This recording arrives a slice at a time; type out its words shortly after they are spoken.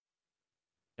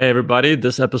Hey everybody,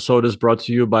 this episode is brought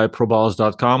to you by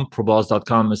ProBalls.com.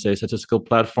 ProBalls.com is a statistical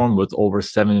platform with over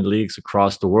 70 leagues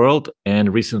across the world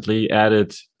and recently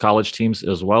added college teams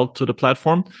as well to the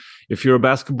platform. If you're a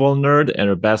basketball nerd and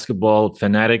a basketball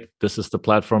fanatic, this is the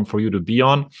platform for you to be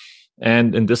on.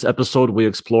 And in this episode, we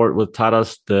explored with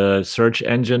Tadas the search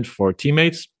engine for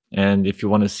teammates. And if you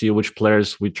want to see which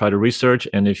players we try to research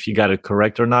and if you got it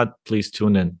correct or not, please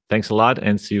tune in. Thanks a lot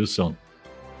and see you soon.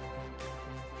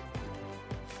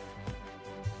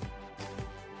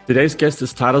 Today's guest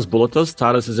is Tadas Bulotas.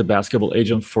 Tadas is a basketball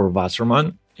agent for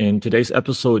Wasserman. In today's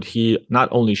episode, he not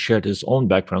only shared his own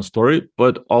background story,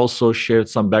 but also shared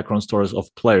some background stories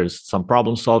of players, some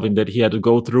problem solving that he had to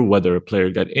go through, whether a player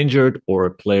got injured or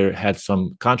a player had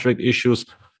some contract issues,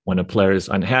 when a player is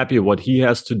unhappy, what he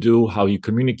has to do, how he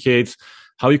communicates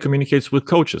with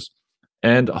coaches,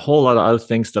 and a whole lot of other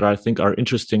things that I think are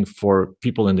interesting for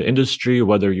people in the industry,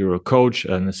 whether you're a coach,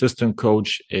 an assistant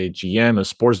coach, a GM, a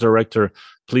sports director.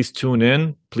 Please tune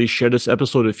in. Please share this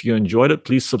episode if you enjoyed it.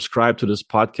 Please subscribe to this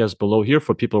podcast below here.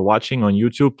 For people watching on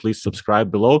YouTube, please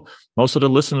subscribe below. Most of the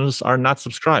listeners are not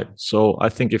subscribed. So I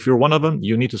think if you're one of them,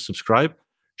 you need to subscribe,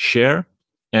 share,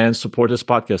 and support this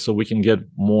podcast so we can get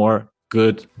more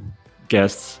good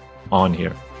guests on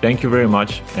here. Thank you very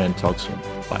much and talk soon.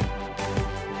 Bye.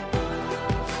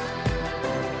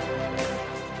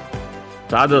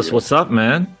 Tadas, what's up,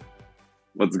 man?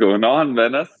 What's going on,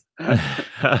 Venice?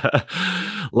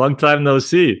 Long time no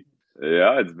see.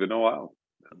 Yeah, it's been a while.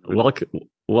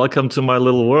 Welcome to my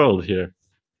little world here.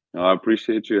 I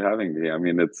appreciate you having me. I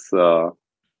mean, it's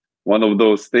one of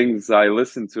those things I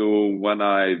listen to when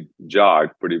I jog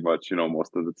pretty much,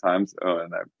 most of the times.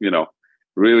 And I'm,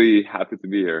 really happy to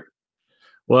be here.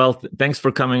 Well, thanks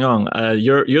for coming on.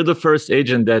 You're the first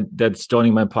agent that's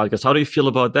joining my podcast. How do you feel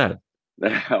about that?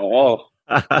 Well,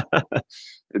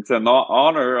 it's an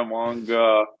honor among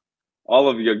all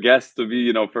of your guests to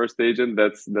be, first agent.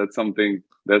 That's something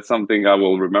I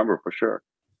will remember for sure.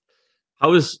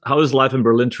 How is life in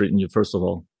Berlin treating you, first of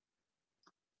all?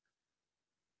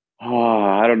 Oh,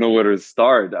 I don't know where to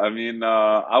start. I mean,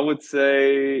 I would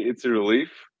say it's a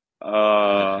relief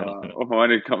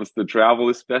when it comes to travel,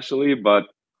 especially, but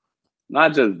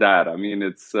not just that. I mean,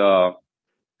 it's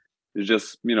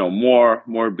just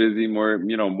more busy,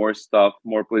 more stuff,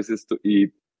 more places to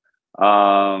eat.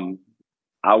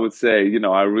 I would say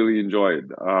I really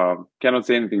enjoyed. Cannot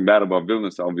say anything bad about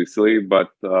Vilnius, obviously, but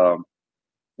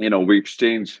we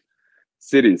exchange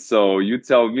cities. So you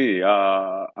tell me.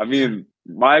 I mean,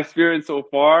 my experience so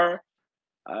far,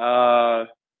 I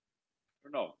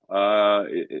don't know.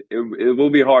 It will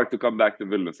be hard to come back to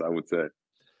Vilnius, I would say.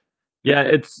 Yeah,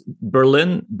 it's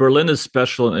Berlin. Berlin is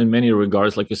special in many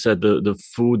regards. Like you said, the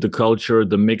food, the culture,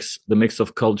 the mix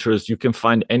of cultures. You can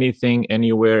find anything,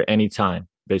 anywhere, anytime.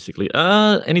 Basically,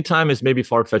 anytime is maybe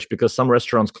far-fetched because some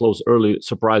restaurants close early.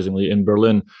 Surprisingly, in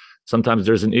Berlin, sometimes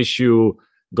there's an issue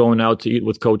going out to eat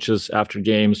with coaches after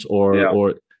games,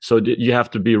 or so you have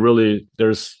to be really.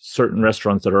 There's certain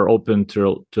restaurants that are open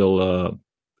till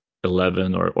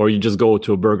 11, or you just go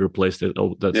to a burger place that's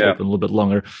open a little bit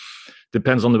longer.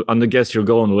 Depends on the guest you're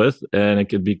going with, and it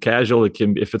could be casual. It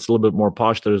can be, if it's a little bit more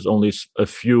posh, there's only a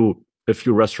few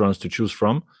restaurants to choose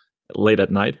from late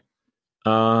at night.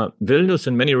 Vilnius,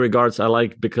 in many regards, I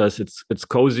like because it's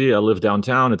cozy. I live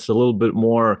downtown. It's a little bit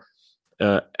more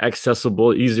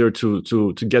accessible, easier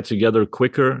to get together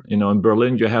quicker. In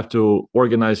Berlin, you have to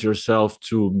organize yourself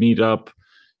to meet up,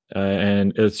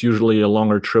 and it's usually a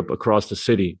longer trip across the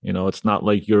city. It's not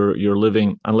like you're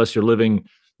living, unless you're living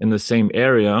in the same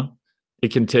area.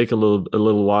 It can take a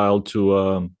little while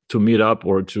to meet up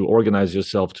or to organize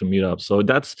yourself to meet up. So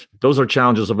those are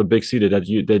challenges of a big city that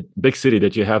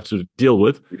you have to deal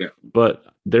with. Yeah. But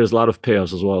there's a lot of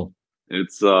payoffs as well.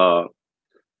 It's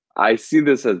I see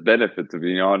this as benefit, to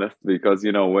be honest, because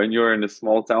when you're in a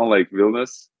small town like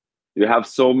Vilnius, you have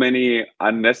so many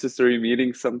unnecessary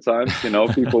meetings sometimes.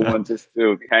 People want just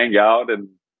to hang out and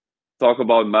talk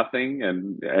about nothing,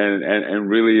 and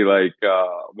really, like,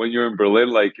 when you're in Berlin,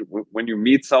 like when you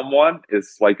meet someone,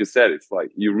 it's like you said, it's like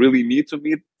you really need to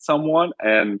meet someone,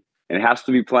 and it has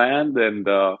to be planned. And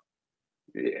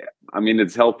I mean,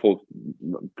 it's helpful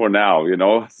for now,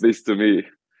 at least to me.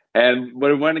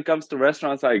 But when it comes to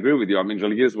restaurants, I agree with you. I mean,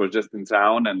 Žalgiris was just in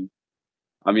town, and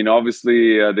I mean,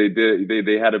 obviously,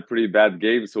 they had a pretty bad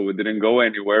game, so we didn't go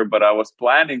anywhere. But I was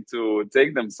planning to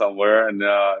take them somewhere, and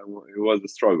it was a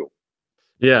struggle.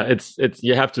 Yeah, it's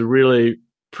you have to really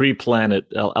pre-plan it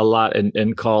a lot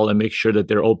and call and make sure that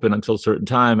they're open until a certain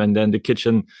time. And then the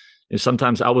kitchen, and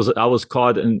sometimes I was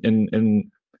caught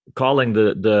in calling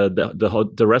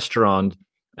the restaurant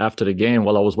after the game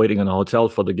while I was waiting in a hotel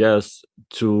for the guests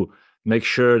to make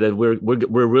sure that we're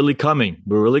really coming.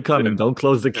 We're really coming. Yeah. Don't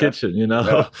close the Yeah. kitchen, you know.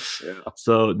 Yeah. Yeah.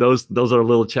 So those are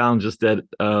little challenges that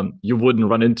you wouldn't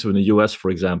run into in the U.S., for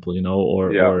example, you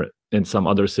know, Yeah. or in some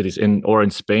other cities, or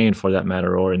in Spain for that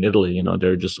matter, or in Italy. You know,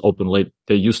 they're just open late.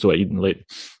 They're used to eating late.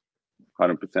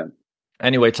 100%.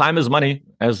 Anyway, time is money.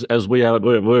 As we have,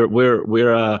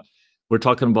 we're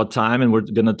talking about time, and we're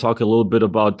going to talk a little bit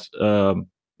about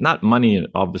not money,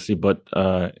 obviously, but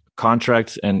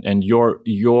contracts and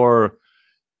your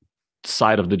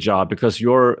side of the job, because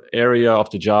your area of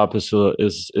the job is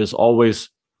always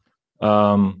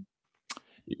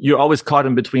you're always caught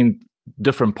in between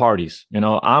different parties. You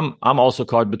know, I'm also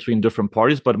caught between different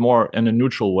parties, but more in a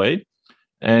neutral way.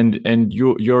 And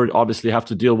you're obviously have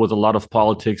to deal with a lot of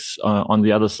politics on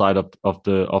the other side of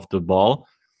the ball,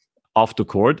 off the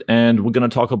court. And we're going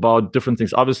to talk about different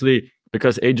things. Obviously,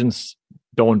 because agents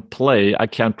don't play, I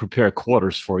can't prepare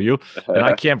quarters for you, and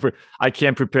I can't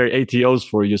prepare ATOs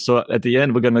for you. So at the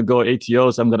end, we're going to go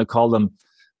ATOs. I'm going to call them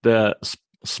the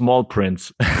small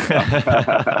prints.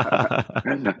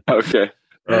 Okay.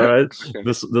 All right, Okay.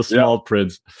 the small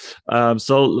prints.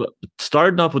 So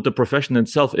starting off with the profession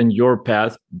itself in your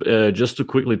path, just to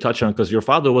quickly touch on, because your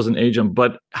father was an agent,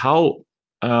 but how?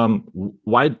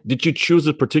 Why did you choose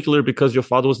it particularly because your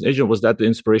father was an agent? Was that the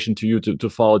inspiration to you to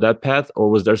follow that path,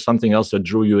 or was there something else that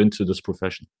drew you into this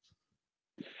profession?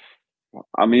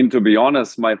 I mean, to be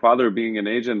honest, my father being an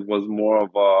agent was more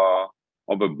of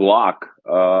a block,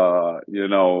 to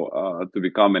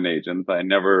become an agent.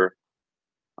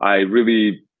 I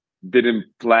really didn't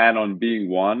plan on being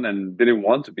one and didn't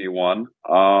want to be one.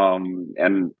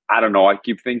 And I don't know, I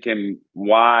keep thinking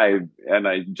why, and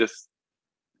I just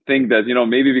think that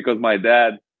maybe because my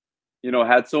dad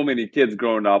had so many kids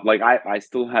growing up. Like I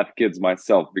still have kids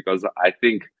myself, because I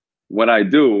think when I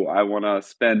do, I want to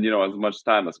spend as much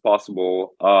time as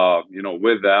possible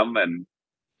with them. And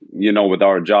with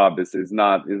our job, is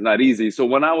not easy. So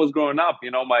when I was growing up,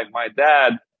 my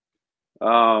dad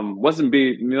wasn't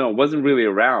really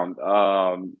around.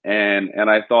 And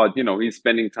I thought, he's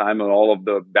spending time on all of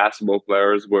the basketball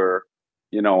players where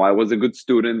I was a good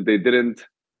student. They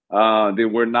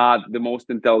were not the most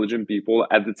intelligent people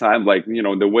at the time. Like,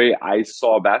 the way I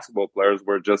saw basketball players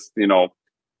were just,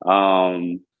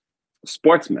 um,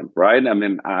 sportsmen, right? I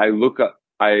mean, I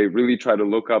really try to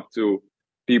look up to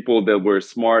people that were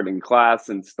smart in class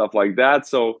and stuff like that.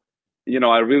 So,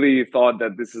 I really thought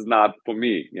that this is not for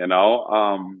me,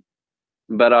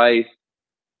 but I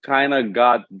kind of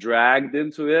got dragged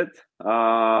into it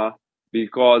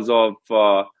because of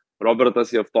Robertas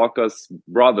Javtokas'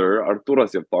 brother,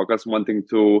 Arturas Javtokas, wanting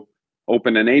to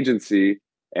open an agency.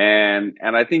 And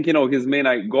I think, his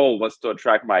main goal was to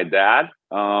attract my dad,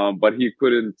 but he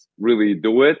couldn't really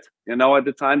do it, at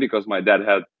the time, because my dad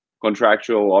had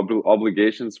contractual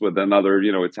obligations with another,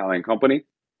 Italian company.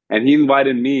 And he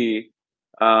invited me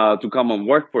to come and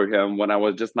work for him when I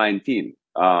was just 19.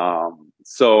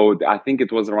 So I think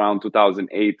it was around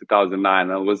 2008, 2009.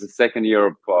 And it was the second year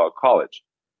of college.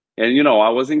 And, I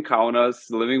was in Kaunas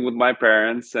living with my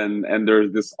parents, and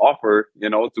there's this offer,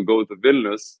 to go to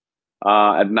Vilnius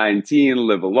at 19,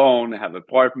 live alone, have an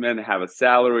apartment, have a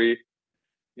salary.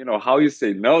 How you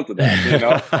say no to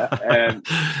that,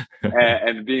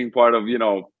 and being part of,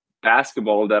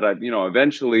 basketball that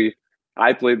eventually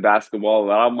I played basketball. A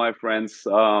lot of my friends,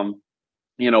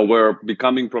 were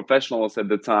becoming professionals at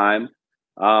the time.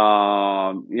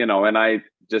 And I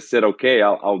just said, okay,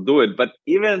 I'll do it. But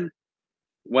even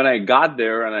when I got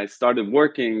there and I started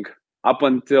working, up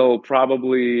until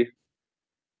probably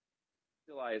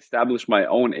till I established my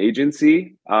own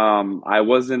agency, I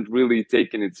wasn't really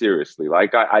taking it seriously.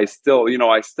 Like I still,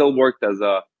 I still worked as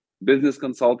a business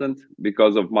consultant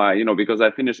because of because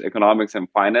I finished economics and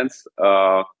finance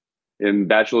in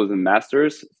bachelor's and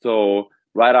master's. So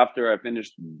right after I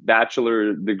finished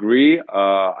bachelor degree,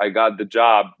 I got the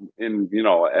job in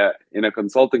a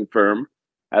consulting firm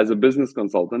as a business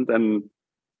consultant, and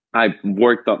I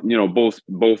worked on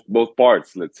both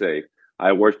parts. Let's say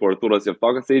I worked for Tadas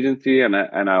Bulotas agency, and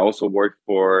I also worked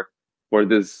for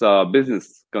this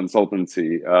business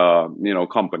consultancy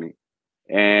company.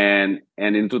 And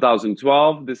in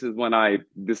 2012, this is when I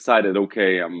decided,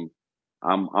 okay, I'm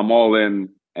all in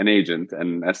an agent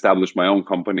and established my own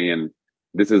company, and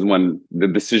this is when the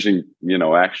decision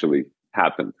actually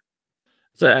happened.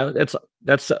 So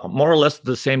that's more or less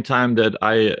the same time that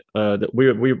that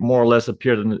we more or less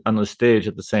appeared on the stage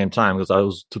at the same time, because I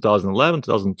was 2011,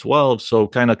 2012. So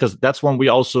kind of, because that's when we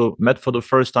also met for the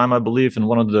first time, I believe, in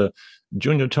one of the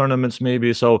junior tournaments,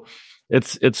 maybe. So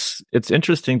it's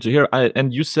interesting to hear.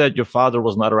 And you said your father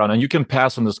was not around, and you can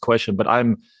pass on this question, but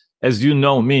as you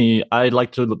know me, I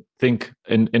like to think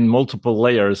in multiple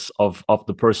layers of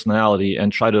the personality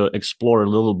and try to explore a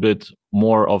little bit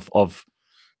more of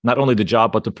not only the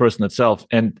job but the person itself.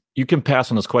 And you can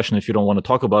pass on this question if you don't want to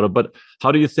talk about it, but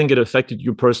how do you think it affected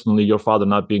you personally, your father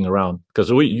not being around? Because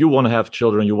you want to have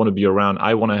children, you want to be around.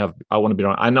 I want to be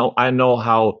around. I know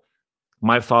how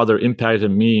my father impacted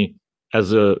me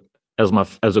as a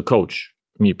coach,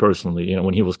 me personally,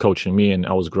 when he was coaching me and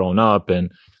I was growing up,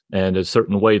 and a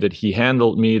certain way that he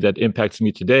handled me that impacts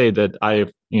me today, that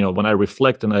when I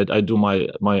reflect and I do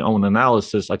my own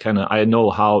analysis, I know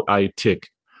how I tick.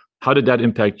 How did that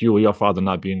impact you or your father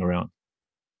not being around?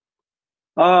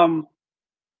 Um,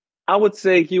 I would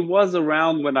say he was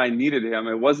around when I needed him.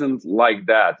 It wasn't like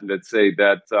that, let's say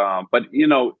that. But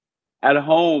at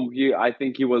home, I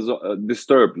think he was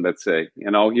disturbed. Let's say,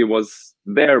 he was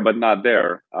there but not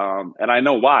there. And I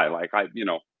know why. Like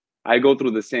I go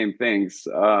through the same things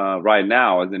right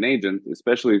now as an agent,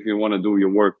 especially if you want to do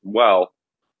your work well.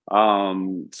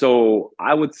 So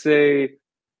I would say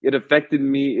it affected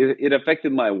me. It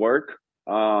affected my work.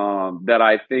 That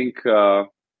I think.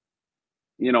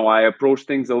 I approach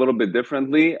things a little bit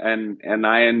differently, and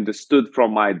I understood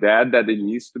from my dad that it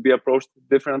needs to be approached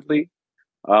differently,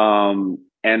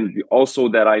 and also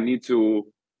that I need to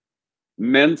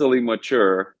mentally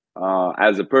mature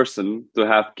as a person to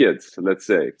have kids, let's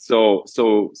say. So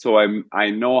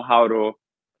I know how to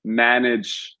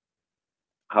manage,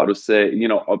 how to say,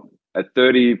 a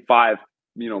 35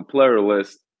 player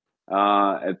list,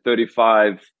 at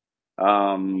 35,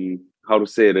 how to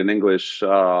say it in English,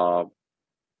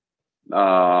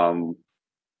 um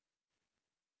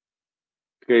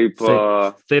kaip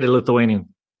Say the Lithuanian.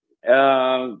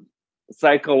 uh,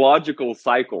 psychological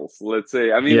cycles, let's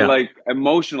say. I mean, Yeah, like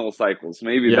emotional cycles,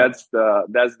 maybe yeah. that's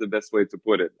the best way to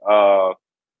put it,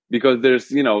 because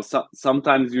there's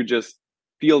sometimes you just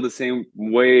feel the same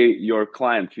way your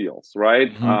client feels,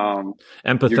 right? Hmm. You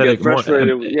get Empathetic, more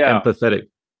frustrated, yeah. empathetic.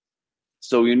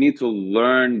 So you need to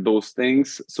learn those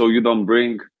things so you don't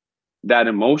bring that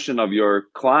emotion of your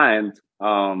client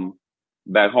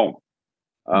back home.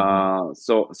 Hmm.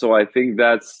 So I think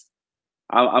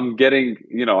I'm getting,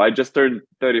 I just turned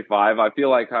 35. I feel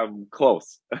like I'm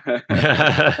close.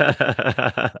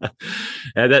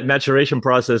 And that maturation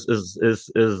process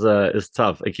is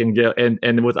tough. It can get,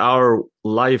 and with our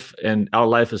life, and our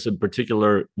life is in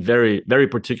particular very very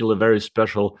particular, very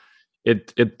special.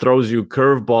 It throws you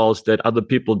curveballs that other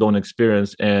people don't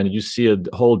experience, and you see a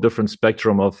whole different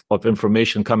spectrum of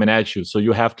information coming at you. So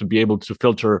you have to be able to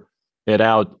filter it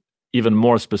out even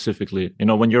more specifically.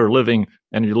 When you're living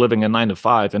a 9 to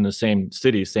 5 in the same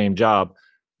city, same job,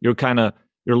 you're kind of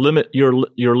you're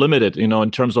limited,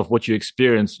 in terms of what you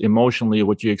experience emotionally,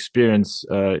 what you experience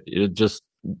just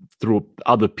through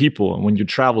other people. And when you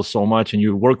travel so much and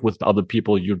you work with other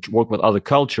people, you work with other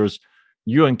cultures,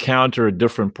 you encounter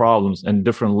different problems and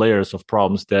different layers of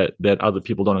problems that other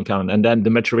people don't encounter. And then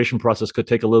the maturation process could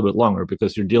take a little bit longer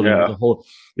because you're dealing with Yeah, the whole,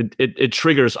 it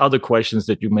triggers other questions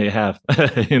that you may have.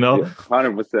 you know yeah,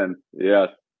 100%. Yeah,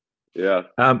 yeah.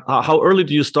 how early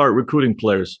do you start recruiting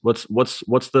players? What's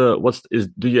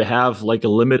do you have like a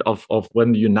limit of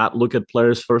when you not look at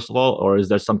players first of all, or is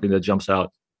there something that jumps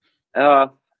out? Uh,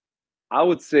 I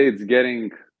would say it's getting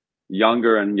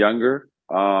younger and younger.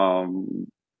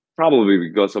 Probably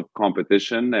because of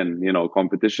competition, and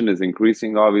competition is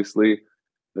increasing. Obviously,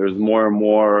 there's more and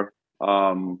more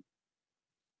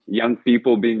young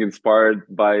people being inspired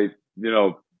by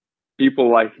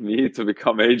people like me to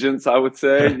become agents, I would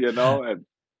say, and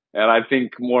I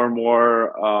think more and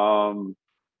more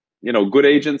good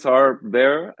agents are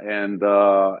there, and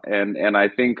I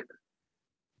think,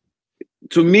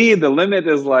 to me, the limit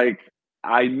is like,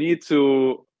 I need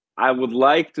to I would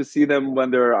like to see them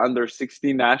when they're under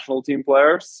 16 national team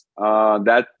players.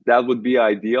 That would be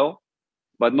ideal.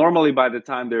 But normally by the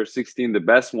time they're 16, the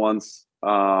best ones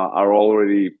are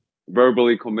already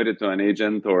verbally committed to an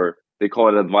agent, or they call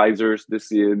it advisors this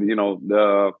year,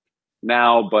 the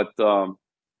now. But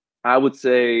I would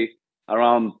say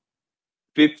around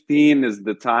 15 is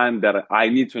the time that I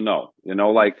need to know.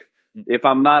 Like, if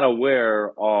I'm not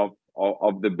aware of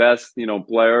the best,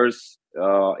 players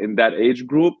in that age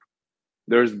group,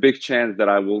 there's big chance that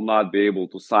I will not be able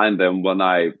to sign them when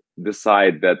I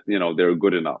decide that they're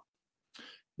good enough.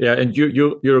 Yeah, and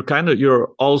you're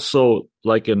also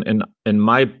like in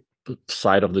my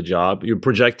side of the job, you're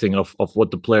projecting of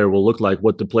what the player will look like,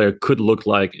 what the player could look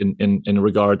like in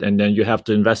regard, and then you have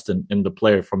to invest in the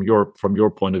player from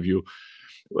your point of view.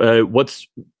 What's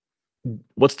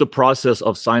the process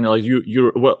of signing? Like,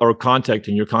 you're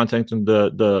contacting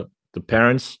the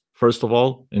parents first of all?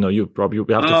 You probably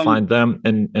have to Um, find them,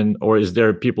 and or is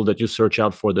there people that you search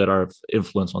out for that are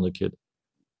influence on the kid?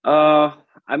 uh,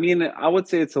 I mean, I would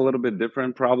say it's a little bit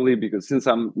different probably because since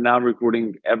I'm now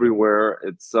recruiting everywhere,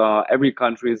 it's every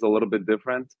country is a little bit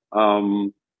different.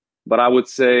 But I would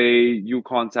say you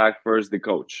contact first the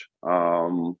coach.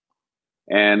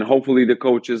 And hopefully the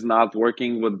coach is not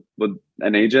working with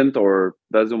an agent or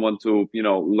doesn't want to,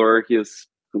 lure his,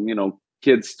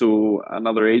 kids to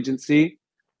another agency.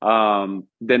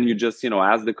 Then you just,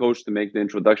 ask the coach to make the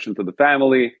introduction to the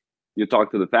family. You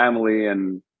talk to the family,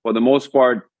 and for the most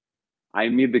part, I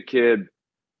meet the kid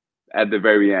at the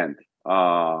very end.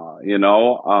 Unless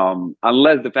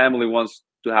the family wants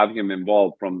to have him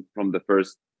involved from the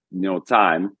first,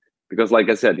 time, because like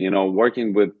I said,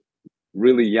 working with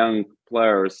really young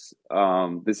players,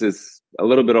 this is a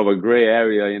little bit of a gray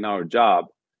area in our job.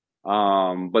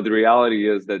 But the reality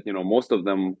is that most of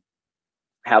them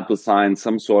have to sign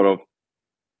some sort of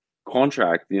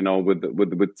contract,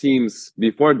 with teams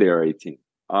before they're 18.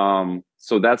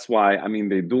 So that's why I mean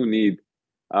they do need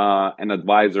an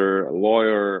advisor, a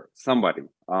lawyer, somebody,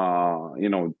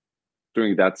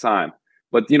 during that time.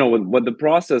 But what the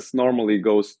process normally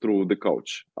goes through the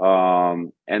coach,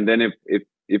 and then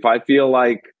if I feel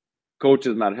like coach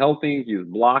is not helping, he's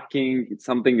blocking,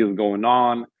 something is going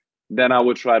on, then I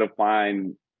would try to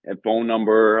find a phone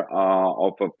number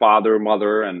of a father,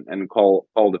 mother, and call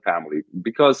the family,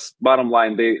 because bottom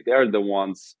line they're the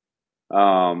ones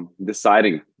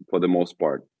deciding for the most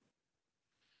part.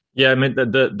 Yeah, I mean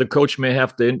the coach may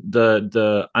have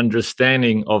the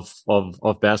understanding of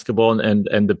basketball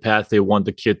and the path they want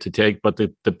the kid to take, but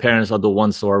the parents are the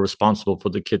ones who are responsible for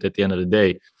the kid at the end of the day.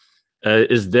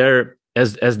 Is there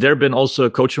has there been also a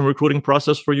coaching recruiting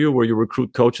process for you where you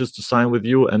recruit coaches to sign with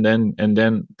you, and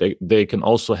then they can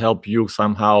also help you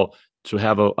somehow to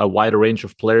have a wider range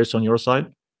of players on your side?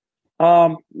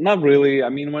 Not really. I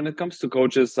mean, when it comes to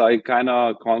coaches, I kind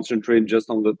of concentrate just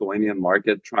on the Lithuanian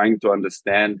market, trying to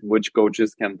understand which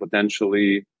coaches can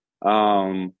potentially,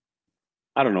 um,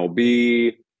 I don't know,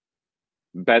 be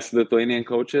best Lithuanian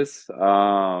coaches.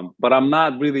 But I'm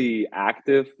not really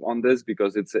active on this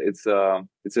because it's a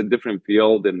different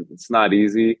field and it's not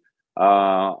easy.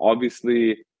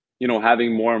 Obviously,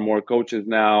 having more and more coaches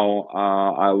now,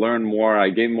 I learn more, I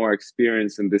gain more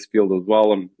experience in this field as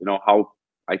well, and how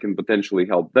I can potentially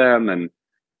help them, and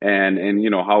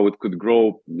how it could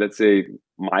grow. Let's say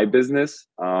my business.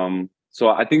 So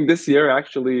I think this year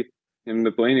actually in the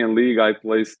Lithuanian league, I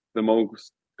placed the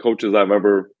most coaches I've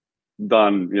ever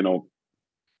done,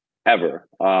 ever.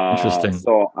 Interesting.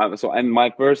 And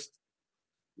my first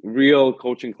real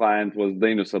coaching client was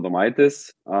Dainius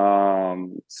Adomaitis.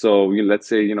 So let's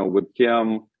say, with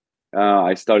him,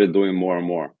 I started doing more and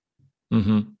more.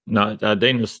 No,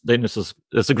 Danius is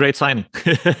it's a great signing.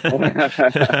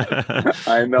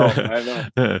 I know, I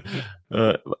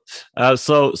know. uh,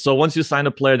 so once you sign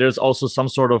a player, there's also some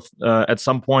sort of at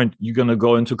some point you're gonna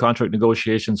go into contract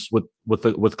negotiations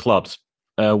with clubs.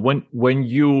 When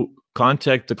you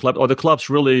contact the club or the clubs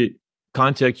really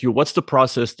contact you, what's the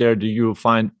process there? Do you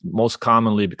find most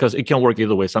commonly, because it can work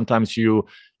either way? Sometimes you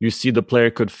see the player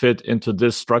could fit into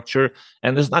this structure,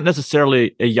 and it's not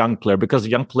necessarily a young player, because a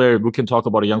young player, we can talk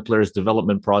about a young player's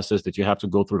development process, that you have to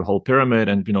go through the whole pyramid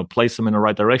and place them in the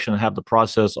right direction and have the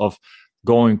process of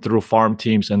going through farm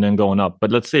teams and then going up.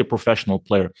 But let's say a professional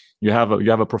player, you have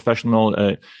a professional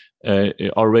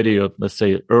already, let's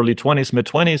say early 20s, mid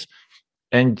 20s,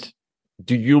 and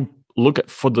do you look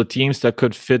for the teams that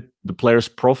could fit the player's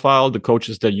profile, the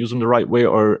coaches that use them the right way,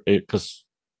 or because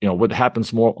what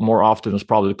happens more often is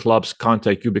probably the clubs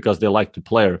contact you because they like the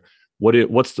player.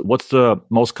 What's the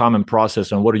most common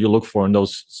process, and what do you look for in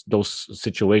those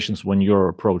situations when you're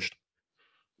approached?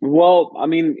 Well, I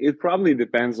mean, it probably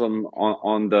depends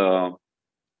on the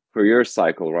career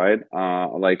cycle, right?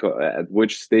 Like at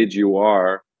which stage you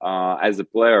are as a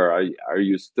player. Are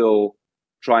you still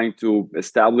trying to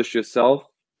establish yourself,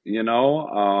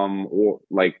 or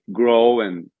like grow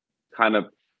and kind of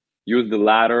use the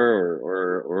ladder,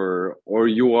 or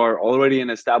you are already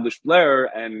an established player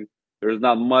and there's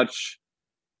not much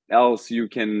else you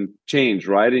can change,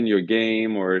 right, in your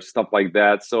game or stuff like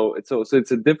that. So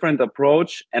it's a different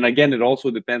approach, and again, it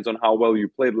also depends on how well you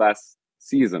played last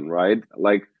season, right?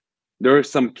 Like there are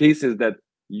some cases that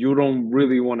you don't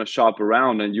really want to shop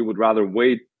around and you would rather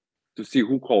wait to see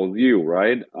who calls you,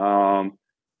 right?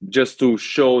 Just to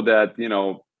show that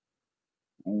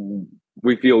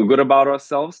we feel good about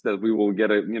ourselves, that we will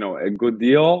get a good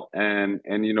deal. And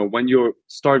when you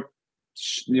start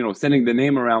sending the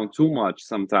name around too much,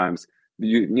 sometimes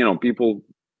people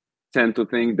tend to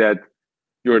think that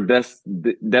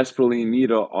desperately in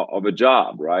need of a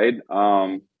job, right?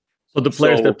 So the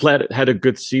players that So had a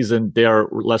good season, they are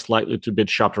less likely to be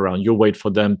shopped around. You wait for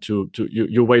them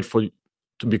you wait for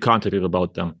to be contacted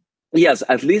about them. yes,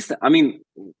 at least I mean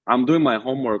I'm doing my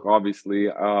homework, obviously.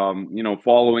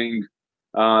 Following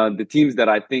the teams that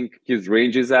I think his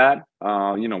range is at.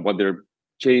 What they're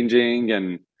changing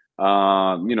and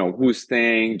who's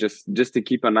staying. Just to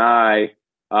keep an eye.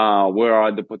 Where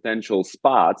are the potential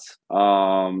spots?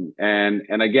 And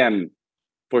again,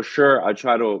 for sure, I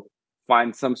try to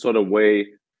find some sort of way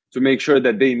to make sure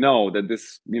that they know that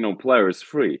this player is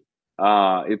free.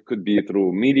 It could be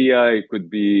through media, it could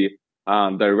be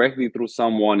directly through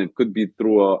someone, it could be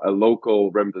through a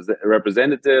local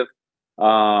representative.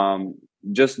 Um,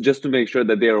 just to make sure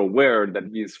that they are aware that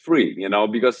he is free.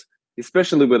 Because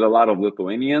especially with a lot of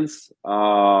Lithuanians,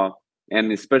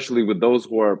 and especially with those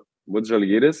who are with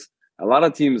Žalgiris, a lot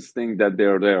of teams think that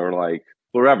they're there like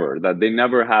forever, that they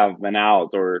never have an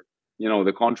out, or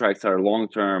the contracts are long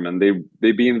term and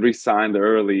they being re-signed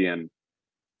early and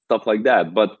stuff like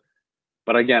that. But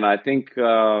again, I think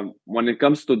when it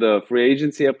comes to the free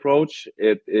agency approach,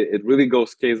 it really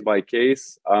goes case by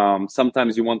case.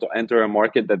 Sometimes you want to enter a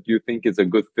market that you think is a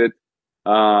good fit,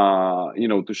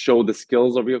 to show the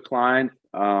skills of your client,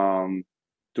 to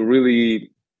really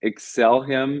excel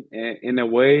him in a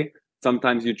way.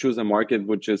 Sometimes you choose a market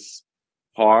which is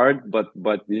hard, but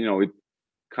it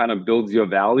kind of builds your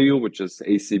value, which is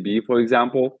ACB, for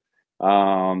example.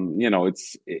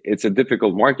 It's a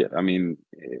difficult market. I mean,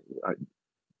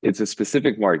 it's a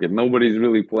specific market. Nobody's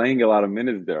really playing a lot of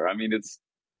minutes there. I mean,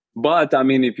 but I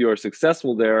mean, if you're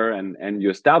successful there and you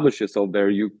establish yourself there,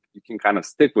 you can kind of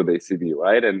stick with ACB,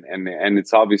 right? And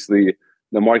it's obviously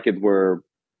the market where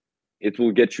it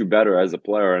will get you better as a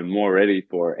player and more ready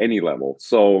for any level.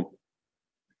 So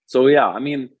yeah, I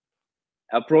mean,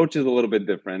 approach is a little bit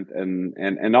different,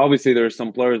 and obviously there's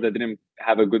some players that didn't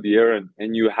have a good year,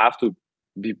 and you have to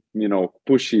be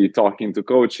pushy, talking to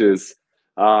coaches,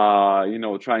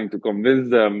 trying to convince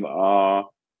them. I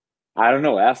don't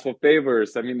know, ask for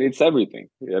favors. I mean, it's everything.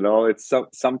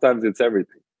 Sometimes it's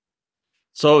everything.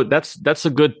 So that's a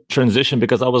good transition,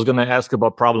 because I was going to ask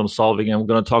about problem solving, and we're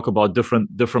going to talk about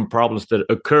different problems that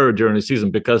occur during the season.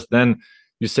 Because then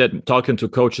you said, talking to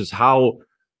coaches,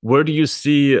 where do you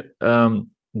see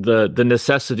the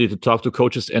necessity to talk to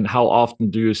coaches, and how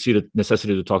often do you see the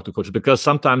necessity to talk to coaches? Because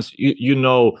sometimes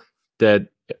that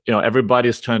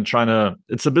everybody's trying to,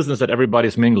 it's a business that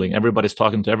everybody's mingling, everybody's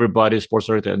talking to everybody, sports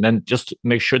director, and then just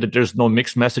make sure that there's no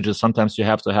mixed messages. Sometimes you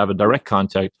have to have a direct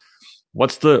contact.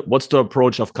 What's the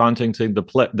approach of contacting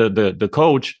the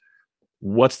coach?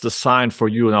 What's the sign for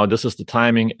you now? This is the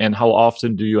timing, and how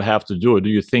often do you have to do it? Do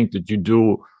you think that you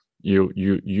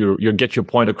get your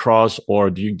point across, or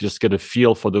do you just get a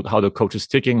feel for how the coach is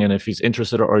ticking, and if he's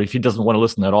interested, or if he doesn't want to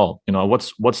listen at all?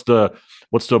 What's the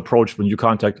approach when you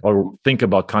contact or think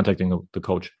about contacting the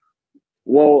coach?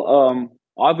 Well,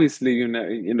 obviously,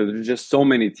 there's just so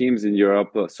many teams in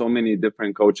Europe, so many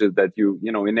different coaches that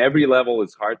in every level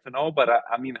it's hard to know. But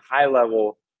I mean, high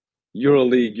level,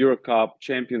 EuroLeague, Eurocup,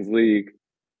 Champions League,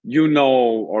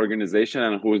 organization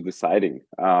and who is deciding.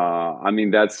 I mean,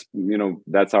 that's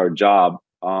our job.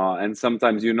 And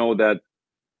sometimes that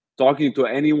talking to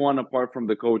anyone apart from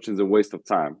the coach is a waste of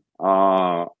time.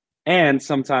 And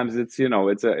sometimes it's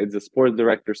it's a sports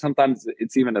director. Sometimes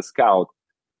it's even a scout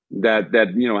that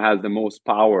has the most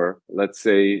power, let's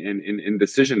say, in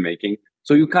decision making.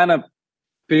 So you kind of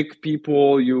pick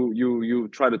people you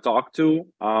try to talk to,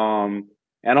 and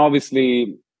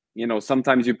obviously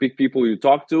sometimes you pick people you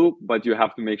talk to, but you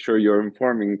have to make sure you're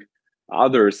informing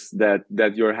others that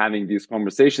you're having these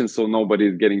conversations, so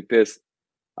nobody's getting pissed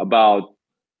about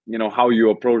how you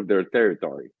approach their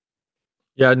territory.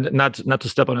 Yeah, not to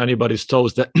step on anybody's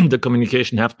toes. That the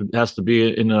communication has to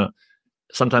be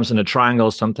sometimes in a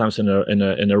triangle, sometimes in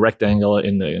a rectangle,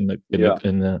 in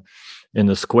the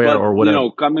square, but, or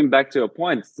whatever. Coming back to a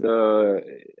point,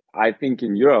 I think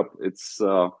in Europe it's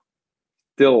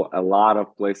still a lot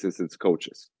of places it's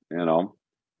coaches. The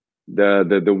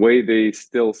way they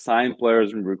still sign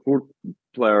players and recruit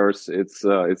players, it's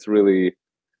really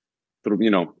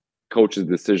through coach's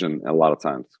decision a lot of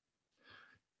times.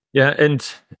 Yeah, and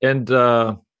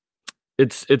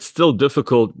it's still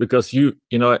difficult, because you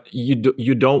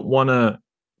don't want to.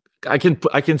 I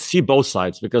can see both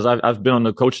sides, because I've been on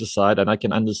the coach's side, and I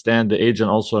can understand the agent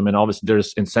also. I mean, obviously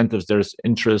there's incentives, there's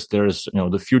interest, there's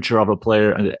the future of a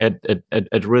player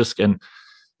at risk, and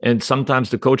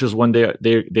sometimes the coaches, when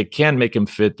they can make him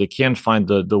fit, they can find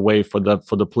the way for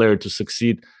the player to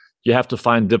succeed. You have to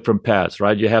find different paths,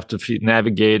 right? You have to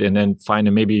navigate and then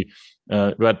find maybe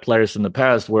we had players in the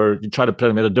past where you try to put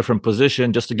them in a different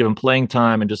position just to give them playing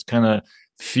time and just kind of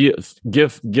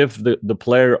give the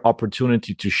player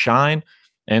opportunity to shine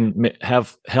and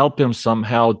have help him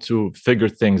somehow to figure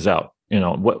things out.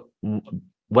 What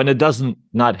when it doesn't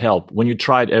not help, when you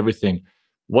tried everything,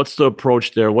 what's the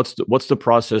approach there? What's the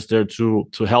process there to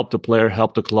help the player,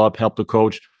 help the club, help the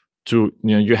coach?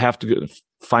 You have to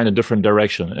find a different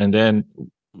direction, and then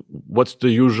what's the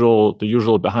usual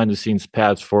behind the scenes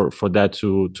path for that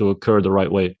to occur the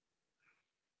right way?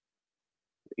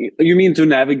 You mean to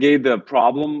navigate the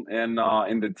problem in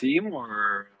the team,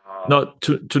 or No,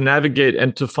 to navigate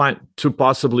and to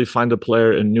possibly find a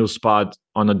player in a new spot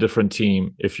on a different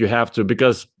team if you have to,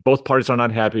 because both parties are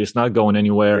not happy. It's not going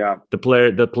anywhere. yeah,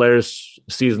 The player's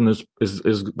season is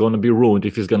going to be ruined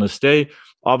if he's going to stay.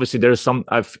 Obviously,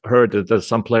 I've heard that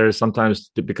some players sometimes,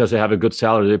 because they have a good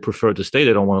salary, they prefer to stay.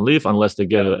 They don't want to leave unless they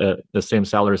get yeah. the same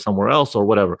salary somewhere else or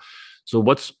whatever. So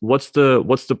what's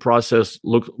the process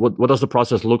look? What does the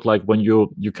process look like when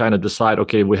you kind of decide,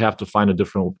 okay, we have to find a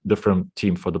different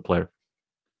team for the player?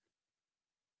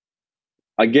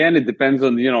 Again, it depends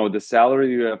on the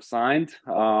salary you have signed.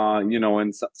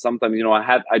 And sometimes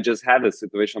I just had a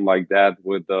situation like that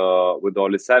with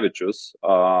Olisevicius,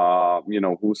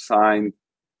 who signed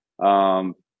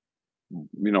um,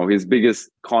 his biggest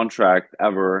contract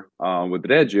ever with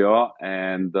Reggio,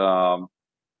 and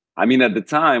I mean, at the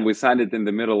time, we signed it in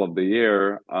the middle of the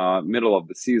year, middle of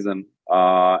the season,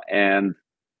 and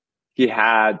he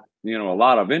had, a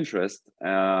lot of interest,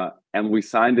 and we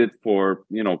signed it for,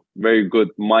 very good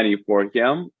money for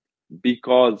him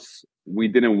because we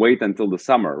didn't wait until the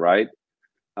summer, right?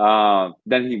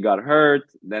 Then he got hurt.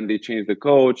 Then they changed the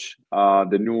coach.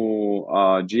 The new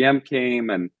GM came,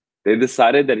 and they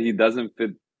decided that he doesn't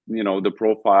fit, the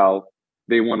profile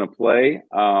they want to play.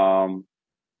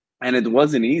 And it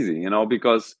wasn't easy,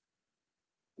 because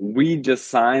we just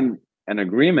signed an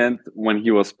agreement when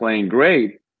he was playing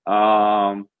great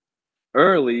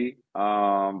early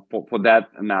for that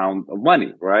amount of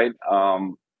money, right?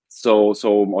 So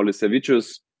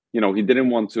Olisevicius, he didn't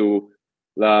want to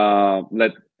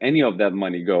let any of that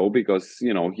money go because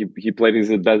he played his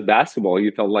best basketball.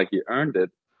 He felt like he earned it.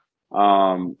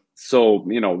 So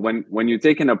when you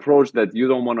take an approach that you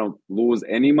don't want to lose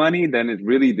any money, then it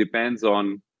really depends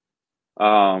on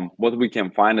what we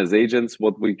can find as agents,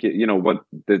 what we can, what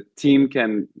the team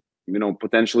can,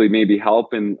 potentially maybe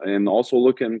help in also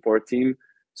looking for a team.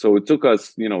 So it took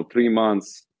us, 3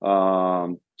 months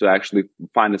to actually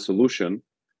find a solution.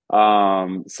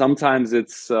 Sometimes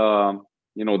it's,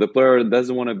 the player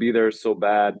doesn't want to be there so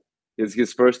bad. It's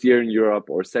his first year in Europe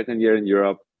or second year in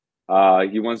Europe.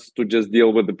 He wants to just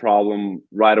deal with the problem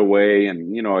right away and,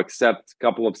 accept a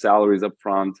couple of salaries up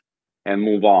front and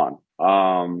move on.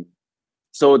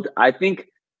 So I think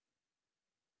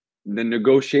the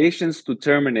negotiations to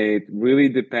terminate really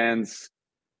depends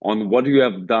on what you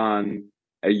have done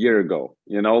a year ago,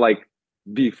 like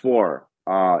before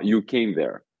you came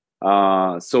there.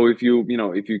 So if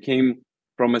you came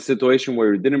from a situation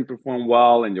where you didn't perform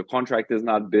well and your contract is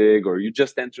not big, or you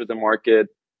just entered the market,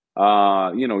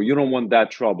 you don't want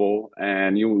that trouble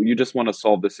and you just want to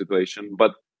solve the situation.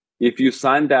 But if you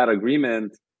sign that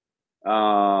agreement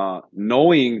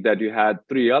knowing that you had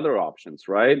three other options,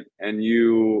 right, and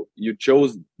you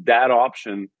chose that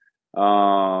option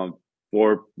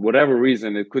for whatever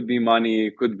reason, it could be money,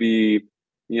 it could be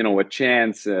a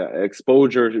chance,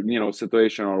 exposure,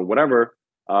 situation or whatever,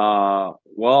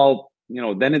 well,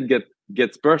 then it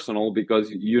gets personal because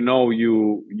you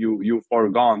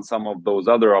foregone some of those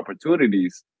other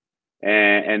opportunities,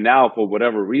 and now for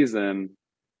whatever reason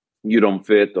you don't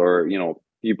fit, or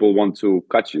people want to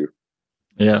cut you.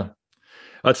 Yeah.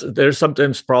 There's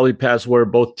sometimes probably paths where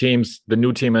both teams, the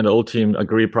new team and the old team,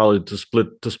 agree probably to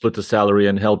split the salary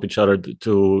and help each other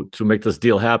to make this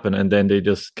deal happen, and then they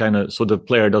just kind of, so the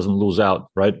player doesn't lose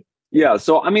out, right? Yeah,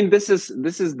 so I mean, this is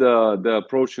the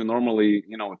approach you normally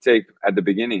take at the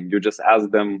beginning. You just ask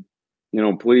them,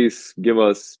 please give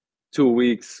us 2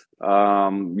 weeks.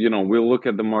 We'll look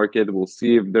at the market, we'll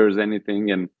see if there's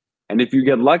anything, and if you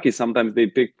get lucky, sometimes they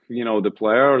pick the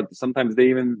player. Or sometimes they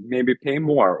even maybe pay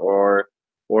more, or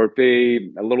pay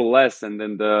a little less, and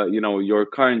then your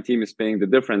current team is paying the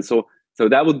difference. So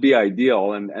that would be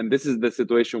ideal, and this is the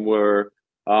situation where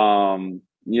um,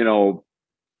 you know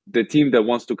the team that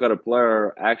wants to cut a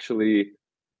player actually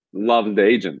loves the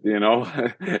agent,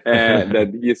 and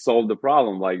that he solved the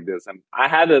problem like this. And I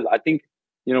think,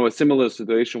 a similar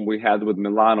situation we had with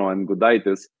Milano and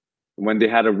Gudaitis when they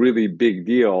had a really big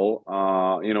deal,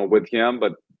 with him,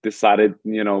 but decided,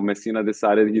 Messina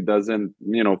decided he doesn't,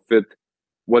 fit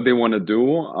what they want to do,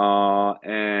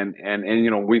 and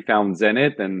we found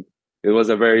Zenit, and it was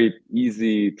a very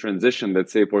easy transition,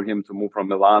 let's say, for him to move from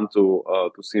Milan to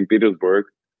St. Petersburg.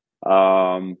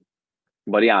 Um,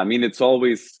 but yeah, I mean, it's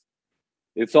always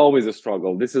a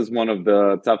struggle. This is one of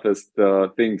the toughest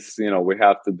things we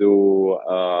have to do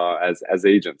as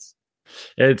agents.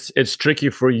 It's tricky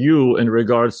for you in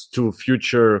regards to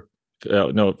future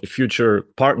no future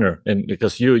partner, and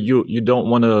because you don't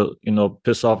want to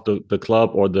piss off the club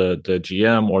or the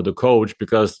GM or the coach,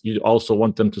 because you also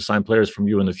want them to sign players from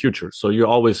you in the future. So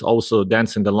you're always also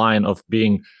dancing the line of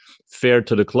being fair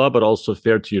to the club but also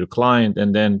fair to your client,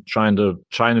 and then trying to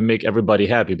make everybody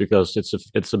happy, because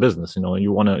it's a business,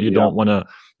 you want to Yeah,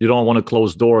 you don't want to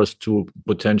close doors to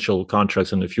potential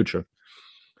contracts in the future.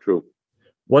 true.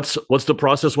 What's the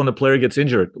process when a player gets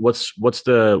injured? What's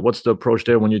the approach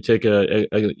there when you take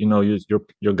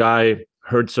your guy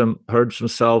hurts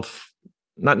himself,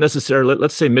 not necessarily,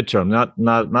 let's say midterm,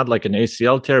 not like an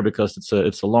ACL tear, because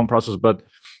it's a long process, but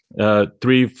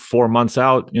 3-4 months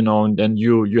out, and then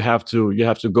you have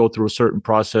to go through a certain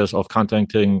process of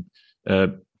contacting,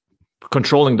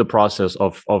 controlling the process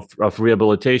of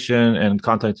rehabilitation and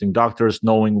contacting doctors,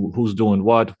 knowing who's doing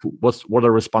what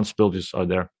are responsibilities are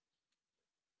there.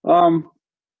 Um,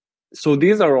 so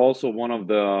these are also one of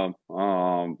the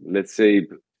let's say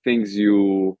things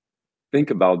you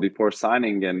think about before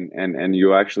signing, and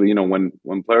you actually,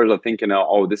 when players are thinking,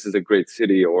 oh, this is a great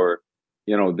city, or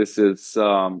this is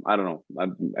I don't know,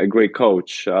 a great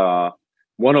coach.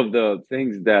 One of the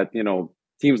things that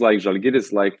teams like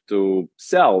Žalgiris like to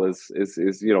sell is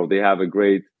they have a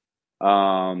great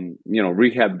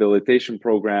rehabilitation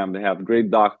program. They have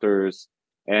great doctors,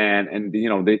 and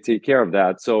they take care of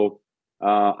that. So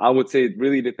I would say it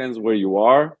really depends where you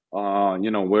are.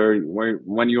 Where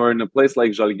when you are in a place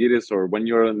like Žalgiris, or when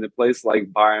you're in a place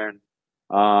like Bayern,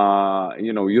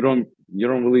 you don't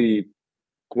really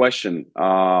question,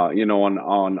 on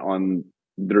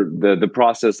the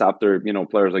process after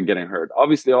players are getting hurt.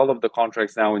 Obviously, all of the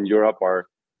contracts now in Europe are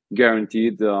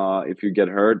guaranteed. If you get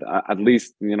hurt, at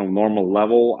least normal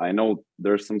level. I know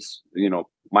there's some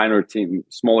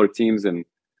smaller teams in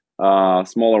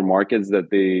smaller markets that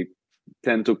they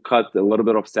tend to cut a little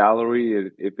bit of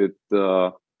salary if it.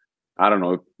 I don't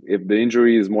know if the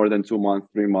injury is more than 2 months,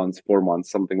 3 months, 4 months,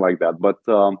 something like that. But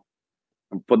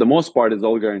for the most part, it's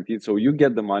all guaranteed, so you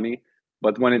get the money.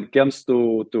 But when it comes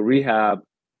to rehab,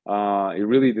 it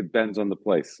really depends on the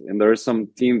place. And there are some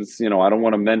teams, I don't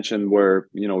want to mention, where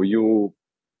you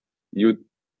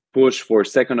push for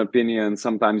second opinion.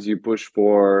 Sometimes you push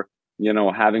for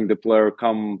having the player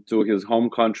come to his home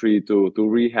country to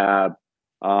rehab,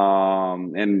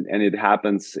 and it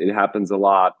happens a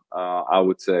lot, I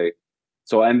would say.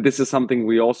 So, and this is something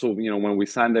we also, when we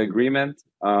sign the agreement,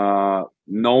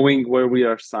 knowing where we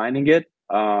are signing it,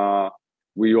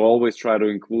 we always try to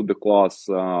include the clause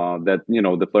that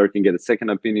the player can get a second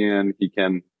opinion. He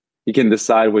can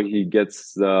decide where he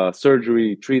gets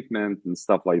surgery, treatment, and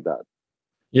stuff like that.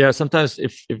 Yeah, sometimes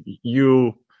if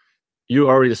you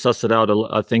already suss it out,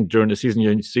 I think during the season,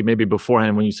 you see maybe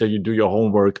beforehand when you say you do your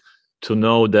homework, to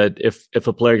know that if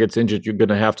a player gets injured, you're going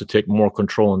to have to take more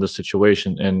control in this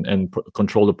situation, and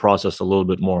control the process a little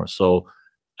bit more. So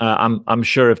I'm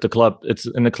sure if it's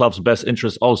in the club's best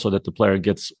interest also that the player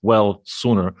gets well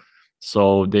sooner.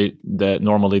 So that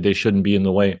normally they shouldn't be in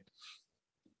the way.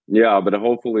 Yeah, but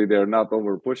hopefully they're not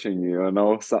over pushing you.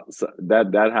 So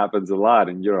that happens a lot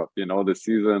in Europe. The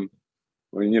season,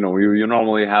 when you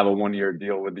normally have a 1 year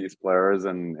deal with these players,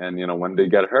 and when they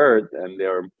get hurt and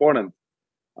they're important,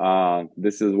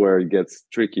 this is where it gets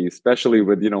tricky, especially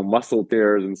with muscle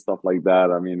tears and stuff like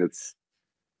that. I mean, it's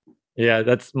Yeah,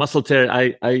 that's muscle tear.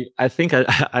 I think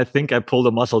I think I pulled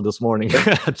a muscle this morning.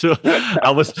 Too.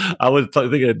 I was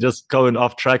thinking, just going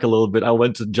off track a little bit. I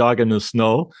went to jog in the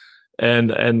snow,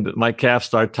 and my calf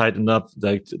started tightening up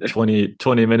like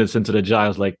 20 minutes into the jog. I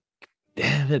was like,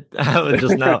 damn it! I was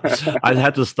just now. I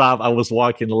had to stop. I was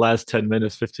walking the last 10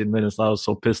 minutes, 15 minutes. I was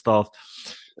so pissed off.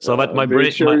 So, but my make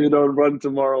brain, sure you don't run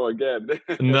tomorrow again.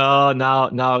 no, now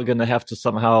I'm gonna have to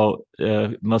somehow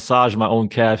massage my own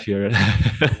calf here.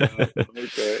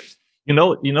 Okay. You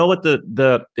know what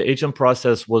the agent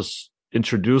process was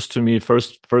introduced to me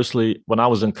firstly when I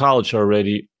was in college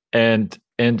already, and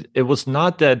it was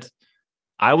not that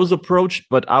I was approached,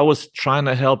 but I was trying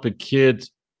to help a kid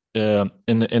in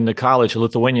the college, a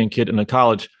Lithuanian kid in the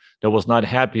college that was not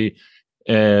happy,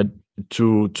 uh,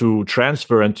 to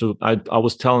transfer, and I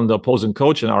was telling the opposing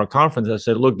coach in our conference. I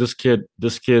said, look, this kid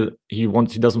he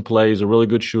doesn't play. He's a really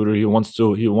good shooter. He wants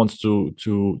to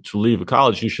leave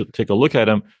college. You should take a look at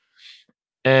him.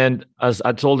 And as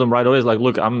I told him right away, it's like,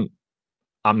 look,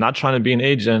 I'm not trying to be an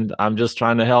agent. I'm just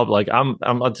trying to help. Like I'm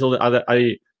until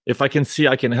I if I can see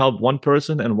I can help one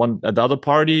person and one at the other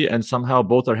party, and somehow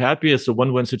both are happy, it's a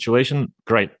win-win situation.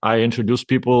 Great. I introduce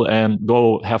people and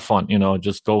go have fun.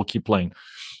 Just go keep playing.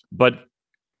 But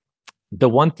the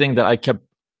one thing that I kept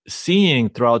seeing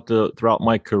throughout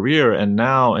my career and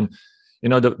now, and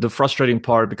the frustrating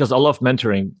part, because I love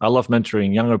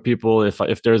mentoring younger people.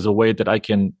 If there's a way that I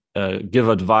can give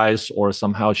advice or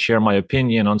somehow share my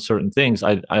opinion on certain things,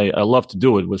 I love to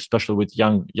do it, especially with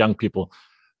young people.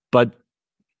 But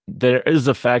there is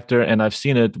a factor, and I've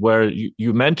seen it, where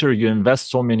you mentor, you invest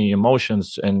so many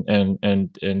emotions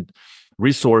and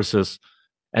resources,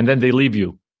 and then they leave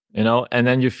you, and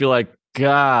then you feel like,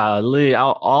 golly,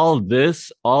 all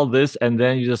this, and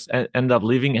then you just end up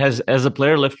leaving. Has a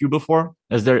player left you before?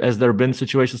 Has there been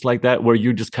situations like that where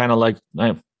you just kind of like,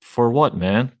 for what,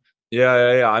 man?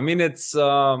 Yeah. I mean, it's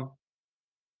not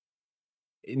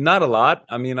a lot.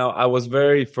 I mean, I was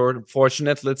very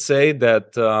fortunate, let's say,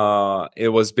 that it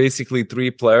was basically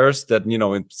three players that,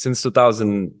 since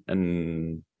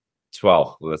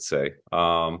 2012, let's say,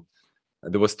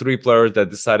 there was three players that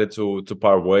decided to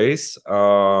part ways.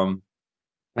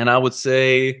 And I would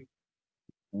say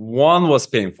one was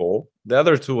painful. The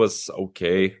other two was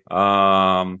okay.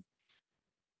 And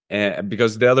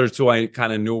because the other two, I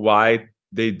kind of knew why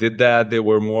they did that. They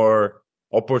were more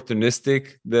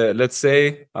opportunistic, let's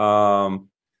say,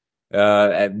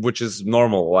 which is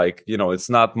normal. Like, it's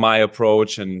not my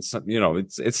approach, and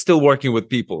it's still working with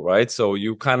people, right? So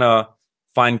you kind of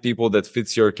find people that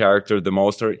fits your character the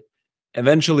most, or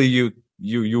eventually you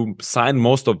sign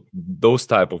most of those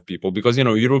type of people, because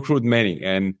you recruit many,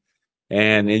 and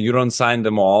you don't sign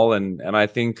them all, and I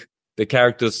think the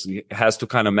characters has to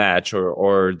kind of match,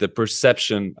 or the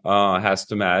perception has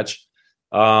to match.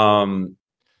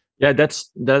 Yeah,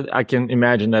 that I can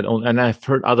imagine that. And I've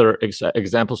heard other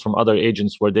examples from other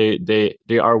agents where they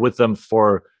are with them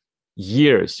for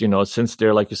years, since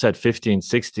they're, like you said, 15,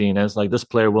 16. And it's like, this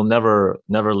player will never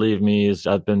leave me.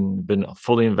 I've been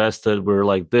fully invested. We're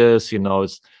like this, and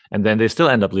then they still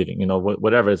end up leaving,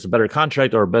 whatever. It's a better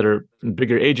contract or a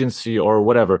bigger agency or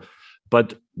whatever.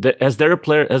 But has there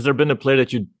been a player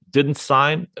that you didn't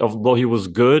sign, although he was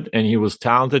good and he was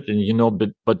talented,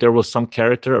 and but there was some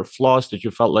character or flaws that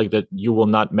you felt like that you will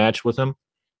not match with him?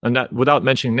 And that, without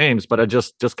mentioning names, but I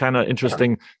just kind of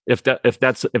interesting if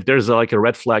there's like a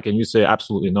red flag and you say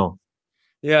absolutely no.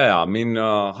 Yeah, I mean,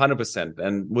 100%.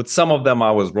 And with some of them, I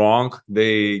was wrong.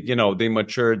 They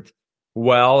matured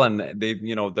well, and they,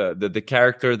 the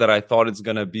character that I thought is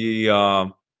gonna be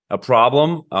a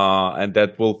problem, and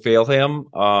that will fail him,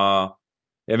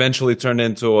 eventually turned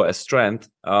into a strength,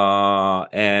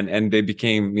 and they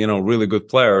became, really good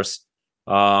players.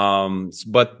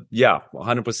 But yeah,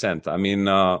 100%. I mean,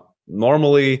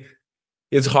 normally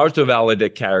it's hard to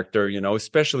validate character,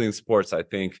 especially in sports, I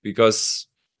think, because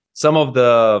some of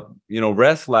the,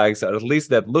 red flags, at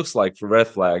least that looks like red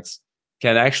flags,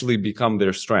 can actually become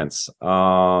their strengths.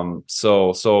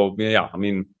 So yeah, I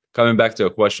mean, coming back to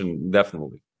a question,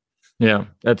 definitely. Yeah,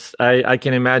 I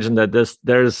can imagine that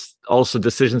there's also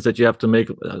decisions that you have to make,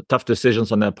 tough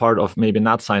decisions on that part of maybe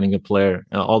not signing a player,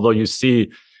 although you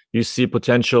see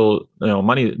potential,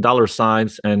 money, dollar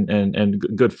signs, and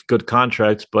good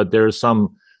contracts, but there's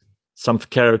some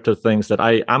character things that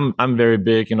I'm very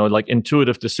big, like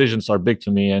intuitive decisions are big to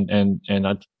me, and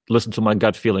I listen to my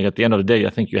gut feeling. At the end of the day,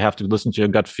 I think you have to listen to your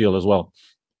gut feel as well.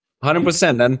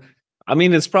 100%. And I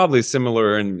mean, it's probably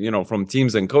similar, and from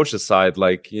teams and coaches side,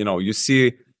 like, you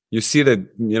see that,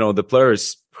 the player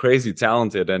is crazy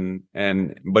talented, and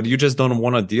but you just don't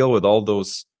want to deal with all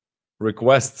those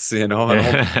requests, and all,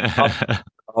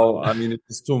 I mean,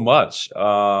 it's too much.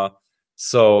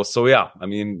 So yeah, I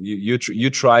mean, you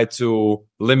try to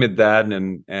limit that,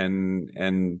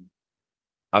 and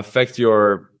affect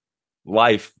your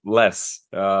life less,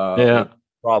 Yeah.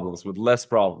 with less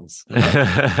problems.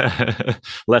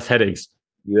 Less headaches.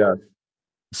 Yeah.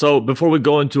 So before we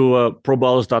go into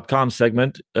proballers.com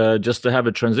segment, just to have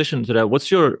a transition to that,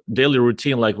 what's your daily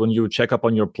routine like when you check up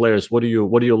on your players? What do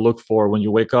you look for when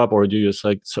you wake up, or do you just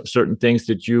like certain things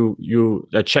that you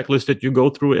a checklist that you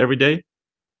go through every day?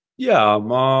 Yeah.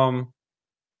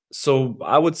 So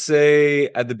I would say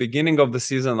at the beginning of the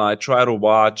season, I try to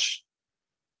watch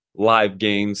live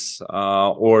games,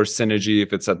 or synergy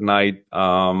if it's at night.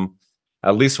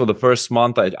 At least for the first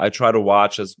month, I try to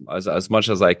watch as much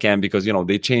as I can, because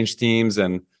they change teams,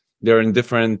 and they're in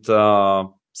different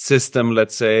system,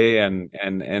 let's say, and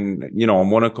I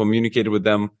want to communicate with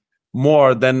them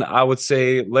more. Then I would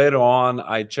say later on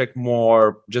I check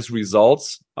more just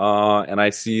results, and I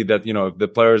see that if the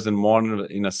player is in more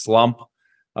in a slump,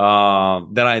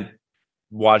 Then I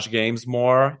watch games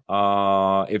more.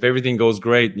 If everything goes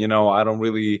great, I don't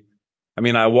really. I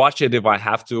mean, I watch it if I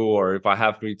have to or if I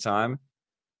have free time.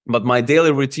 But my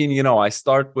daily routine, I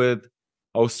start with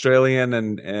Australian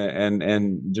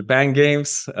and Japan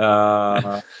games.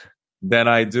 Then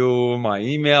I do my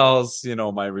emails,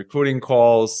 my recruiting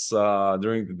calls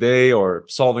during the day or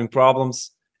solving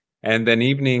problems. And then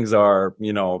evenings are,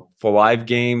 for live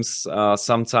games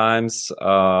sometimes.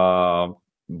 But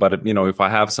if I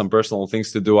have some personal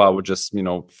things to do, I would just,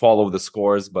 follow the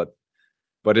scores. But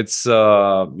it's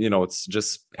it's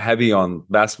just heavy on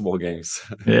basketball games.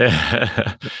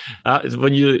 Yeah.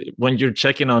 When you're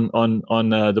checking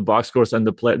on the box scores and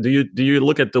the play, do you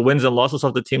look at the wins and losses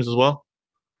of the teams as well?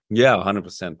 Yeah,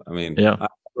 100%. I mean, Yeah.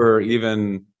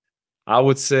 I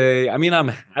would say, I mean, I'm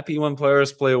happy when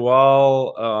players play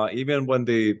well, even when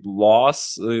they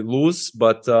lose.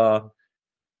 But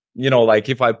like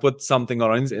if I put something on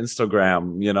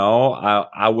Instagram,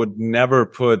 I would never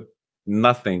put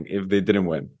nothing if they didn't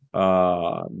win.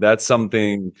 That's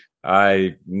something for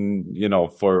I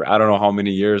don't know how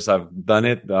many years I've done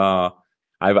it.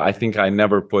 I think I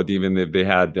never put even if they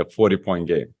had a 40-point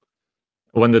game.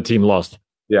 When the team lost.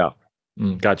 Yeah.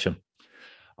 Gotcha.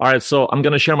 All right, so I'm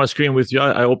going to share my screen with you.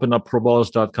 I opened up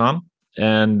proballers.com,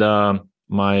 and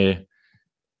my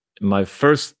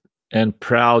first and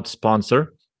proud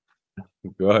sponsor.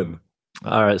 Good.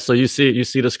 All right, so you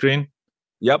see the screen?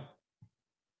 Yep.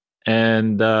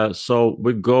 And so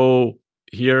we go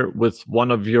here with one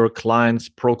of your clients,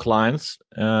 pro clients.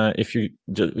 If you,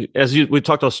 we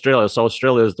talked Australia, so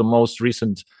Australia is the most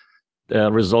recent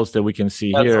results that we can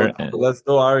see here. Let's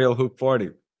do Ariel Hoop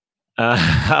 40.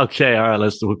 Okay, all right,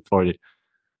 let's do Hoop 40.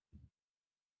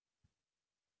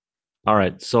 All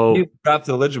right, so he's draft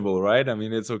eligible, right? I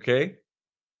mean, it's okay.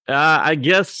 I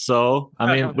guess so.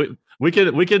 I mean, we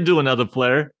can do another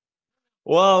player.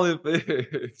 Well, if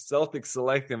Celtics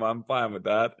select him, I'm fine with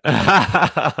that.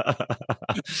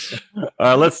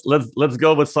 All right, let's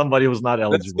go with somebody who's not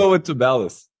eligible. Let's go with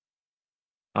Tadas.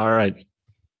 All right.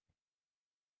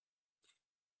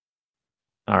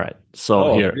 All right.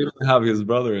 So here you don't have his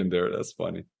brother in there. That's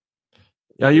funny.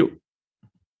 Yeah,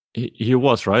 he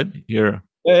was right here.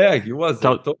 Yeah, he was.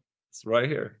 It's right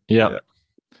here. Yeah.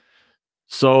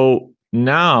 So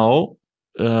now,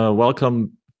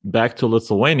 welcome back to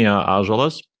Lithuania,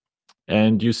 Ąžuolas,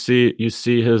 and you see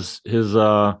his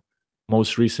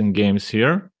most recent games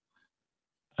here.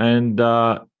 And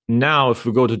now, if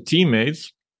we go to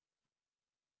teammates,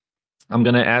 I'm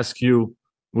going to ask you.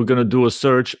 We're going to do a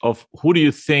search of who do you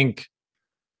think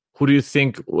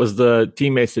was the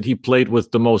teammates that he played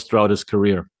with the most throughout his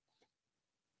career?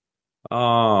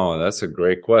 Oh, that's a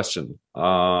great question.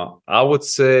 I would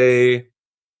say,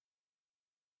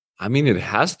 I mean, it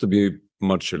has to be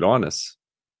Marčiulionis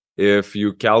if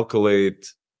you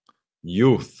calculate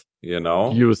youth,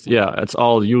 Youth, yeah, it's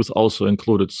all youth also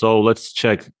included. So let's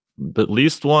check the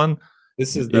least one.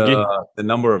 This is the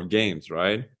number of games,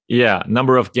 right? Yeah,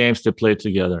 number of games they played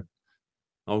together.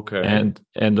 Okay.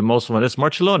 And the most one is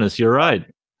Marčiulionis. You're right.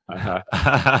 Yeah,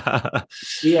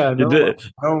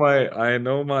 I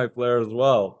know my players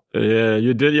well. Yeah,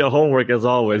 you did your homework as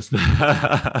always. All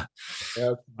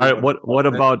right, what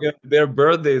about their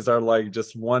birthdays are like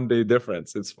just 1 day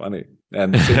difference? It's funny.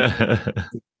 And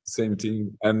same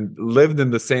team and lived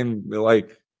in the same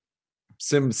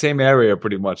same area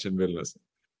pretty much in Vilnius.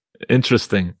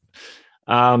 Interesting.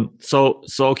 So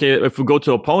okay, if we go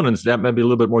to opponents, that might be a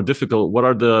little bit more difficult. What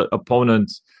are the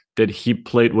opponents that he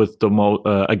played with the most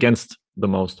against the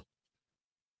most?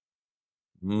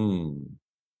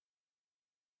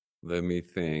 Let me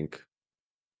think.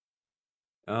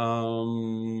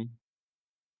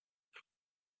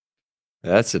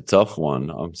 That's a tough one.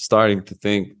 I'm starting to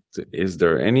think, is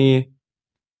there any?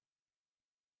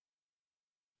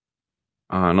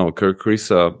 No, Kirk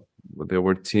Kriisa, they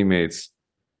were teammates.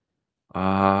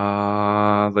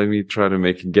 Let me try to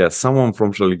make a guess. Someone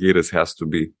from Žalgiris has to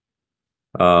be.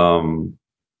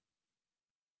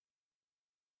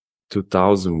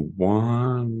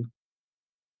 2001.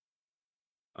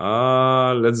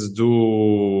 Let's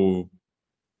do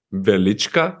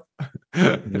Velička.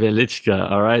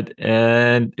 Velička, all right.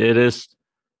 And it is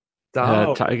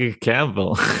Tiger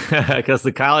Campbell. Because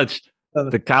the college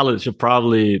are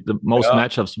probably the most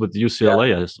matchups with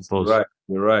UCLA, I suppose. Right,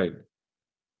 you're right.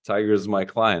 Tiger's my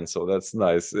client, so that's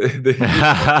nice. It's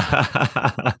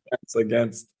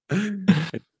against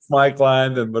it's my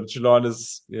client, and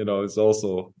Marčiulionis, is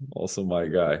also my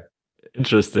guy.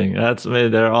 Interesting. That's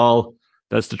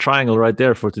the triangle right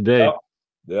there for today.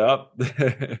 Yep.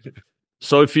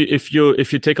 So if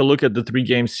you take a look at the 3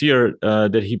 games here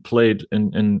that he played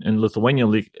in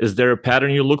Lithuanian league, is there a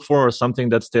pattern you look for or something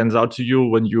that stands out to you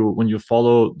when you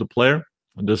follow the player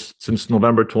this since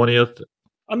November 20th?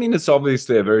 I mean, it's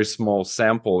obviously a very small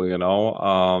sample,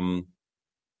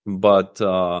 but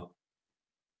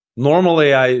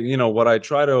normally what I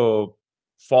try to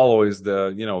follow is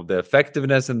the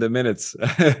effectiveness and the minutes.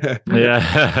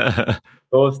 Yeah.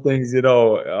 Those things,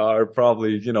 are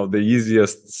probably, the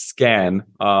easiest scan,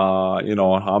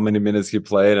 how many minutes he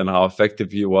played and how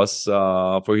effective he was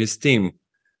for his team.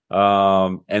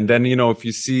 And then, if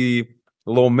you see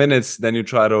low minutes, then you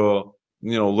try to,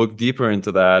 look deeper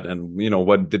into that. And,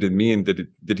 what did it mean?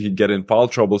 Did he get in foul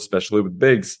trouble, especially with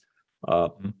bigs?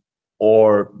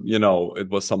 Or, it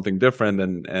was something different.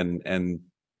 And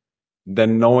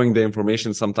then knowing the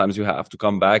information, sometimes you have to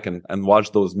come back and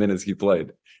watch those minutes he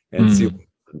played and see,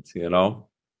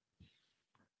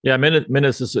 Yeah,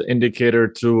 minutes is an indicator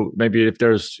to maybe if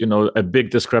there's a big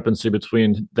discrepancy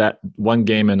between that one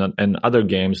game and other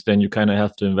games, then you kind of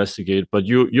have to investigate. But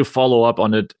you follow up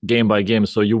on it game by game,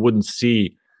 so you wouldn't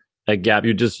see a gap.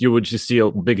 You would just see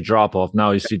a big drop off.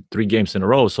 Now you see 3 games in a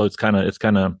row, so it's kind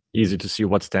of easy to see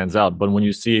what stands out. But when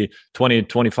you see 20,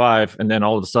 25, and then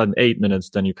all of a sudden 8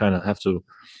 minutes, then you kind of have to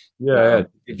you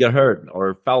get hurt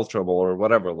or foul trouble or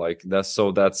whatever. Like that's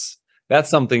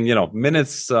something,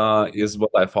 minutes is what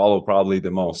I follow probably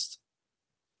the most.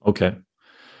 Okay.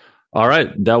 All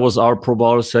right. That was our Pro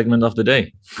Baller segment of the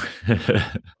day.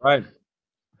 Right.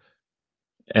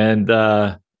 And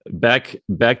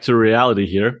back to reality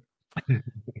here.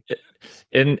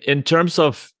 In terms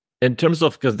of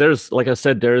because there's, like I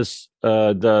said, there's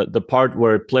the part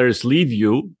where players leave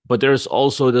you, but there's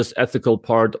also this ethical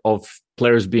part of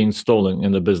players being stolen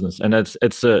in the business, and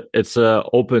it's a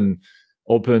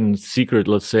open secret,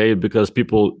 let's say, because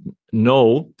people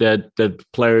know that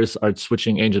players are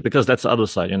switching agents, because that's the other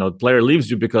side. The player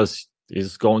leaves you because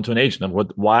he's going to an agent.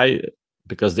 And why?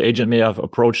 Because the agent may have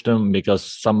approached him, because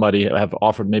somebody have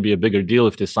offered maybe a bigger deal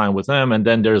if they sign with them. And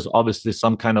then there's obviously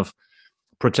some kind of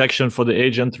protection for the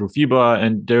agent through FIBA,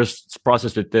 and there's a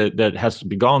process that has to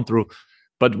be gone through.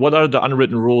 But what are the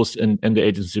unwritten rules in the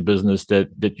agency business that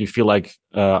you feel like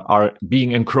are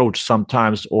being encroached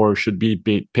sometimes, or should be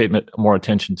paid more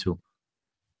attention to?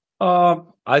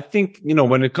 I think,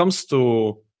 when it comes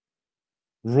to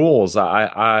rules,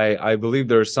 I believe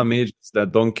there are some agents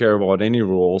that don't care about any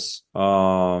rules,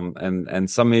 and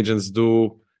some agents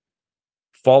do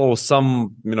follow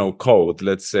some code,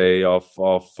 let's say, of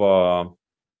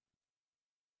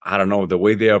I don't know, the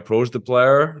way they approach the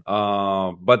player.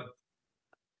 But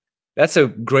that's a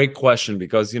great question,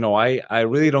 because I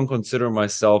really don't consider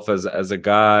myself as a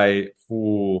guy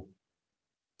who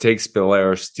takes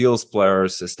players, steals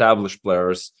players, established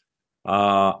players,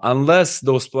 unless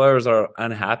those players are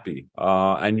unhappy,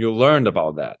 and you learned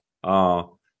about that.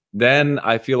 Then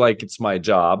I feel like it's my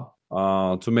job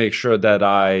to make sure that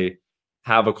I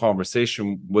have a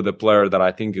conversation with a player that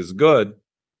I think is good,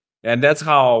 and that's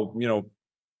how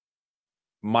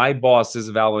my boss is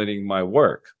evaluating my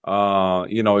work.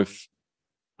 If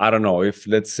I don't know, if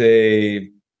let's say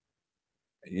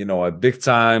a big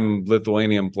time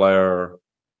Lithuanian player,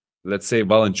 let's say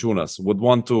Valančiūnas, would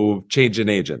want to change an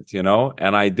agent,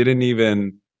 and I didn't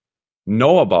even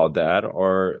know about that,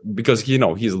 or because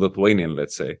he's Lithuanian,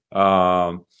 let's say,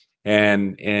 and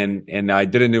I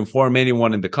didn't inform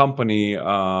anyone in the company,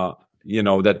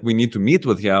 that we need to meet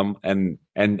with him, and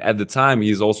at the time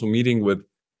he's also meeting with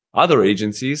other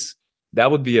agencies.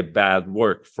 That would be a bad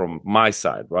work from my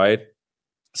side, right?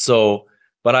 So,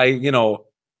 but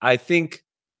I think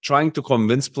trying to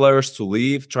convince players to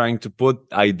leave, trying to put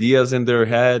ideas in their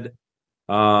head,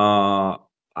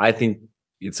 I think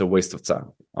it's a waste of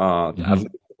time. The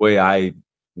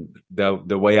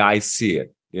way I see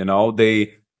it,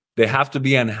 they have to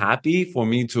be unhappy for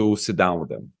me to sit down with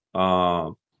them.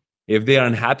 If they are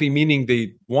unhappy, meaning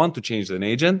they want to change an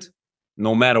agent,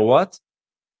 no matter what,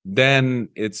 then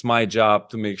it's my job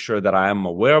to make sure that I am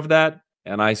aware of that,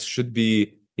 and I should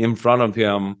be in front of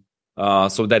him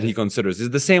so that he considers. It's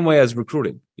the same way as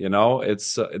recruiting.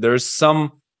 It's there's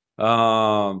some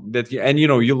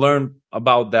you learn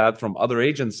about that from other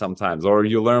agents sometimes, or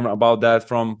you learn about that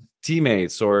from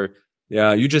teammates, or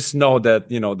you just know that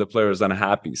the player is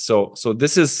unhappy. So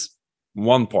this is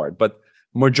one part, but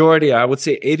majority, I would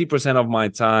say 80% of my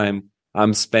time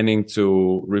I'm spending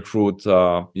to recruit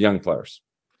young players.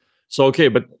 So okay,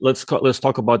 but let's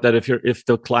talk about that. If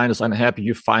the client is unhappy,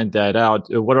 you find that out.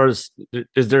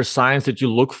 Is there signs that you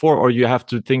look for, or you have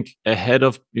to think ahead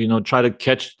of try to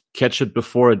catch it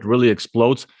before it really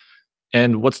explodes?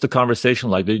 And what's the conversation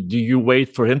like? Do you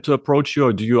wait for him to approach you, or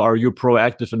are you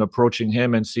proactive in approaching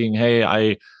him and seeing, hey,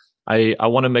 I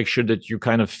want to make sure that you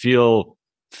kind of feel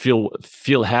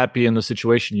happy in the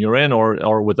situation you're in,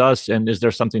 or with us, and is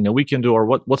there something that we can do, or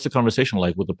what's the conversation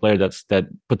like with the player that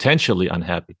potentially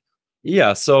unhappy?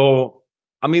 Yeah, so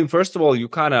I mean, first of all, you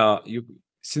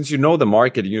since you know the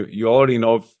market, you already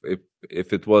know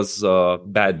if it was a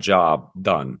bad job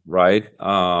done, right?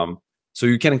 So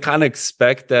you can kind of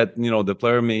expect that the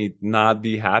player may not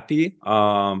be happy,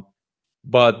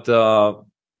 but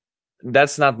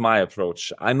that's not my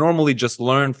approach. I normally just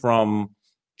learn from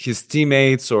his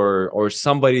teammates or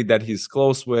somebody that he's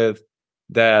close with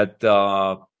that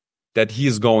that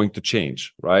he's going to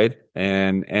change, right?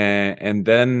 And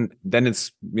then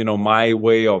it's my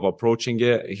way of approaching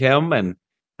him and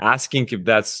asking if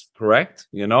that's correct,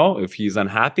 if he's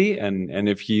unhappy and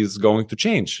if he's going to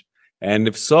change, and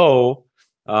if so,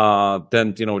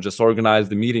 then just organize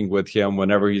the meeting with him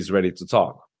whenever he's ready to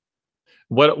talk.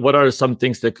 What are some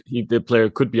things that the player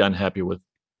could be unhappy with?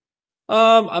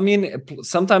 I mean,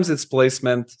 sometimes it's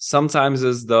placement, sometimes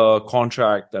it's the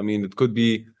contract. I mean, it could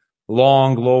be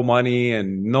long, low money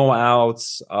and no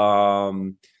outs.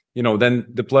 Then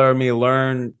the player may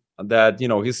learn that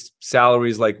his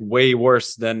salary is like way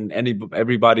worse than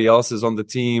everybody else's on the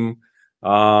team.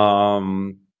 I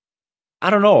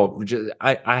don't know.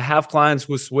 I have clients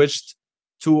who switched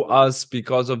to us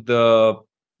because of the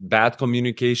bad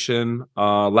communication,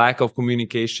 lack of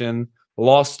communication,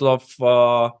 loss of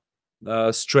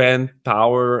strength,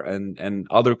 power, and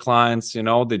other clients.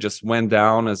 They just went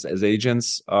down as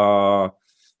agents.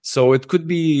 So it could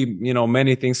be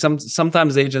many things.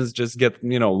 Sometimes agents just get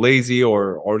lazy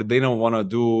or they don't want to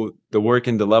do the work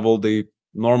in the level they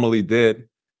normally did,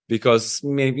 because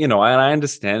maybe and I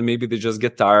understand, maybe they just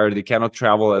get tired, they cannot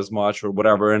travel as much or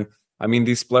whatever. And I mean,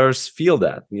 these players feel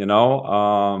that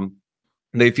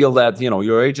they feel that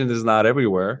your agent is not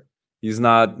everywhere, he's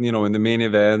not in the main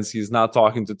events, he's not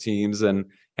talking to teams, and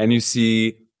you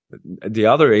see the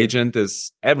other agent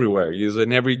is everywhere, he's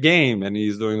in every game and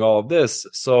he's doing all of this.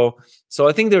 So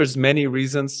I think there's many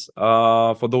reasons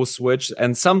for those switch,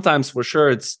 and sometimes for sure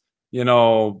it's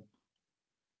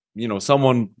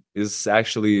someone is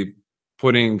actually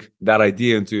putting that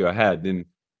idea into your head in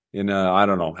I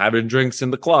don't know, having drinks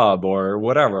in the club or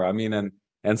whatever. I mean,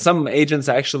 and some agents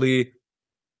actually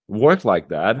work like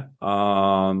that.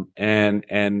 And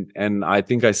I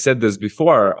think I said this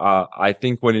before. I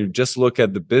think when you just look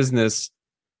at the business,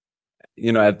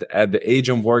 at the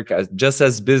agent work as just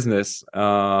as business,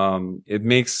 it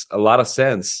makes a lot of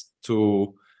sense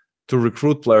to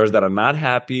recruit players that are not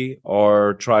happy,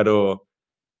 or try to,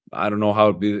 I don't know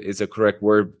how is a correct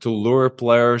word, to lure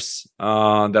players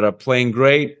that are playing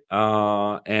great.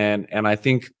 And I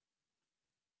think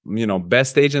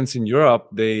best agents in Europe,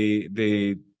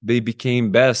 they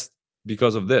became best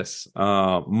because of this,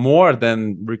 more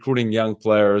than recruiting young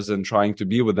players and trying to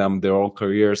be with them their whole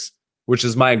careers, which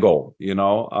is my goal.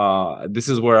 This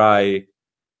is where I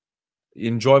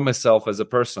enjoy myself as a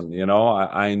person.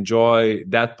 I enjoy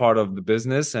that part of the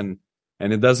business, and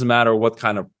it doesn't matter what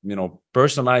kind of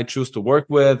person I choose to work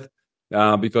with,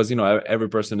 because every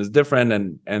person is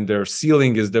different and their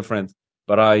ceiling is different.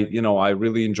 But I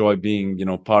really enjoy being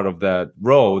part of that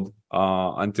road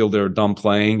until they're done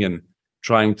playing and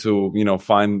trying to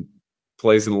find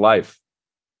place in life.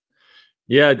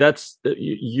 Yeah, that's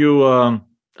you.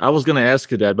 I was going to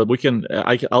ask you that, but we can.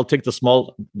 I'll take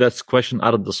that question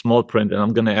out of the small print, and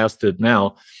I'm going to ask it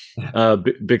now,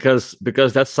 because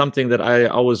that's something that I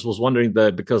always was wondering,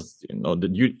 that because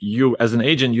that you as an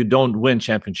agent, you don't win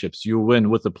championships, you win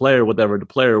with the player. Whatever the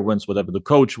player wins, whatever the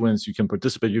coach wins, you can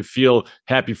participate. You feel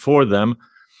happy for them.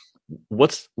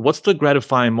 What's the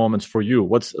gratifying moments for you?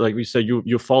 What's, like we said,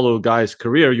 you follow a guy's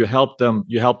career, you help them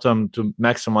to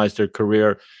maximize their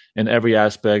career in every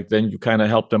aspect. Then you kind of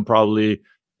help them probably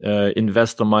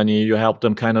invest the money. You help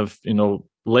them kind of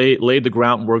lay the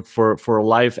groundwork for a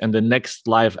life and the next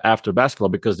life after basketball,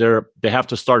 because they have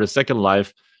to start a second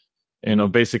life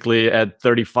basically at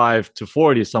 35 to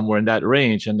 40, somewhere in that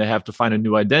range, and they have to find a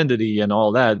new identity and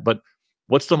all that. But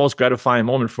what's the most gratifying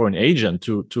moment for an agent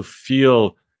to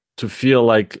feel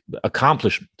like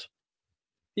accomplishment?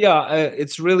 Yeah,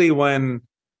 it's really when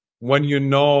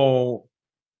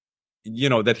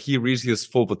that he reaches his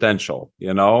full potential,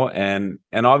 and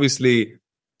obviously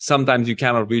sometimes you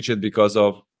cannot reach it because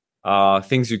of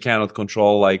things you cannot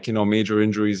control, like major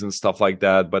injuries and stuff like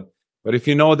that. But if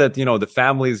you know that the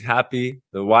family is happy,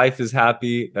 the wife is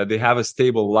happy, that they have a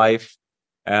stable life,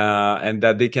 and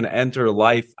that they can enter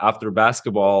life after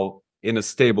basketball in a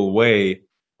stable way,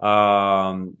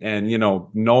 And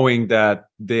knowing that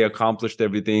they accomplished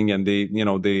everything, and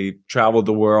they traveled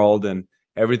the world, and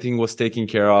everything was taken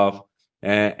care of,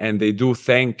 and they do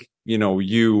thank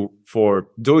you for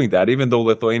doing that, even though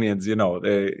Lithuanians,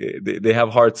 they have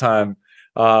hard time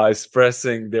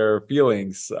expressing their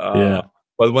feelings. Yeah.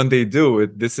 But when they do,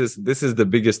 this is the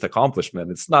biggest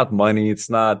accomplishment. It's not money, it's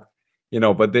not,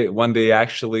 but when they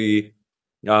actually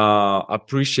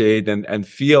appreciate and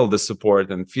feel the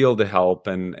support and feel the help,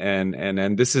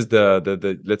 and this is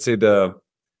the let's say the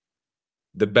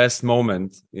best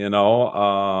moment,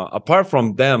 apart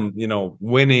from them,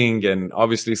 winning and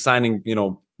obviously signing,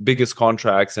 biggest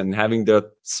contracts and having the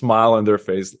smile on their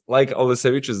face. Like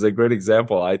Olisevich is a great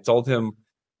example. I told him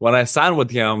when I signed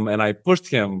with him and I pushed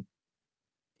him,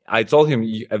 I told him,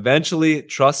 eventually,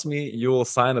 trust me, you will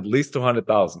sign at least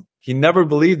 200,000. He never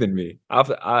believed in me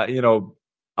after,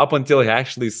 up until he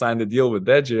actually signed the deal with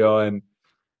Deggio.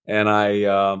 And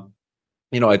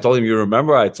I told him, you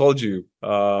remember, I told you,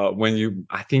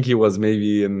 I think he was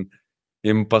maybe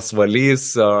in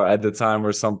Pasvalis at the time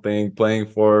or something, playing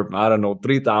for, I don't know,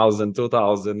 3,000,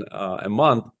 2,000 a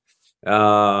month.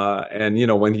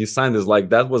 And when he signed this,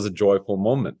 like, that was a joyful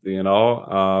moment,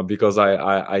 because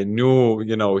I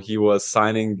knew, he was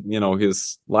signing,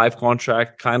 his life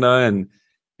contract kind of,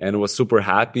 and was super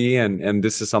happy. And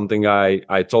this is something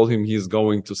I told him he's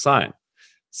going to sign.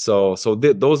 So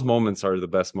those moments are the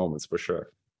best moments for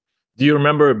sure. Do you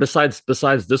remember, besides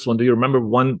this one, do you remember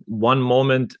one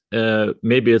moment,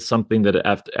 maybe it's something that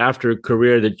after a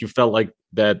career that you felt like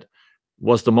that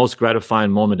was the most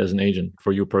gratifying moment as an agent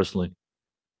for you personally?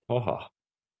 Oh,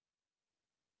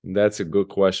 that's a good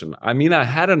question. I mean, I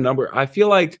had a number. I feel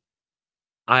like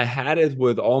I had it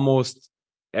with almost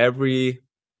every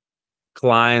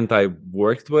client I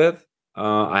worked with.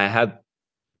 I had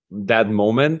that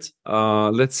moment,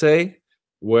 let's say,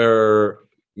 where,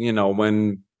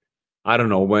 when, I don't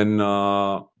know,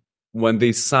 when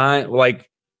they sign, like,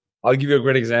 I'll give you a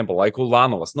great example, like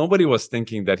Ulanovas. Nobody was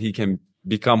thinking that he can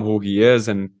become who he is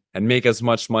and make as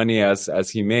much money as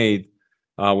he made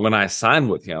when I signed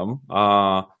with him.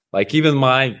 Like, even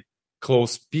my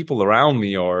close people around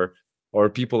me or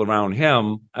people around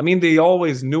him, I mean, they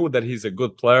always knew that he's a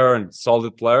good player and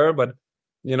solid player. But,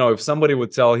 if somebody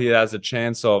would tell he has a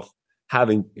chance of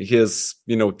having his,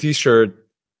 t-shirt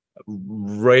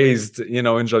raised, in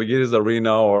Žalgiris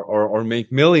arena or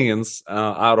make millions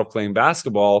out of playing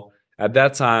basketball at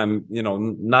that time,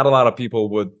 not a lot of people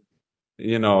would,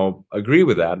 agree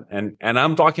with that. And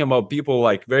I'm talking about people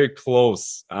like very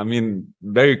close. I mean,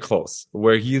 very close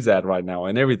where he's at right now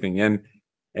and everything. And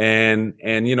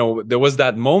there was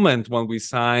that moment when we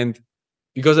signed,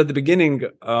 because at the beginning,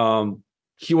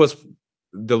 he was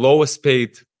the lowest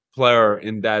paid player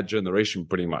in that generation,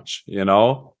 pretty much, and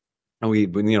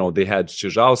they had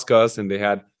Čižauskas and they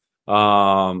had,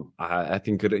 I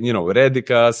think,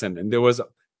 Redikas, and there was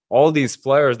all these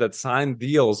players that signed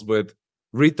deals with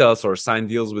Ritas or signed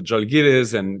deals with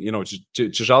Žalgiris, and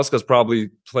Čižauskas probably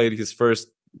played his first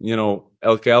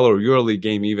LKL or EuroLeague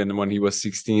game even when he was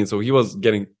 16, so he was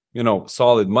getting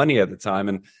solid money at the time,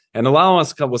 and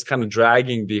Ulanovas was kind of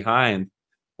dragging behind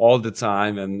all the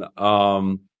time, and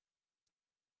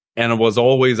it was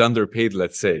always underpaid,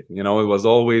 let's say. It was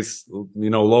always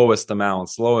lowest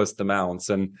amounts,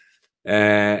 and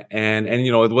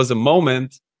it was a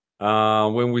moment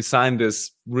when we signed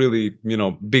this really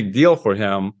big deal for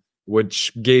him,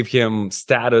 which gave him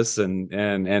status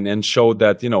and showed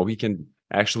that he can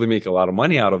actually make a lot of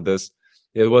money out of this.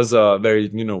 It was a very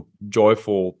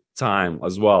joyful time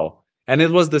as well, and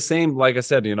it was the same, like I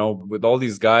said, with all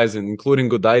these guys, and including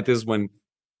Gudaitis, when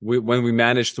we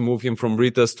managed to move him from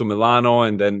Ritas to Milano,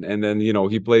 and then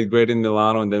he played great in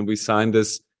Milano, and then we signed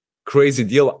this crazy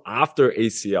deal after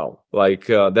ACL. Like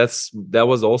that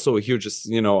was also a huge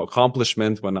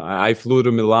accomplishment when I flew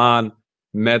to Milan,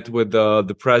 met with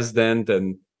the president,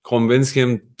 and convinced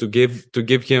him to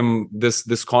give him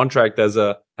this contract as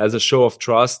a show of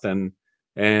trust, and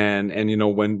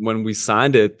when we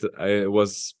signed it, it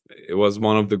was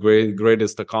one of the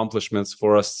greatest accomplishments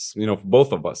for us, for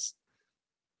both of us.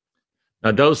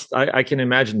 Now, those I can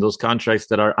imagine those contracts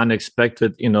that are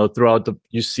unexpected. Throughout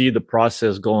you see the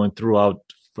process going throughout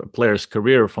a player's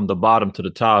career from the bottom to the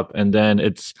top, and then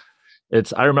it's.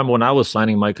 I remember when I was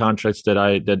signing my contracts that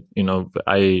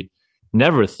I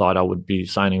never thought I would be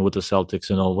signing with the Celtics.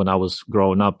 When I was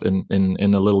growing up in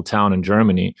a little town in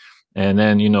Germany, and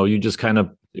then you just kind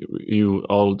of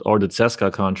or the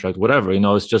Ceska contract, whatever.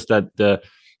 It's just that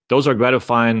those are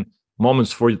gratifying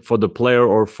moments for the player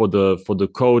or for the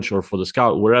coach or for the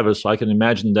scout, wherever. So I can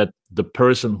imagine that the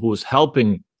person who is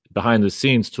helping behind the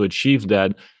scenes to achieve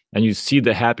that and you see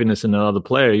the happiness in another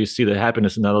player, you see the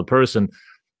happiness in another person,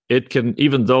 it can,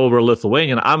 even though we're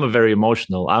Lithuanian, I'm a very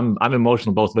emotional. I'm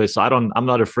emotional both ways. So I'm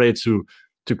not afraid to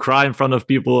cry in front of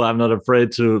people. I'm not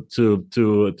afraid to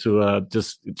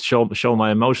just show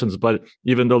my emotions. But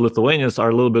even though Lithuanians are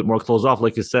a little bit more closed off,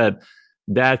 like you said,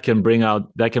 that can bring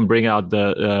out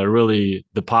the really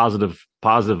the positive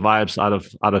vibes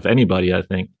out of anybody, I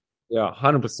think. Yeah,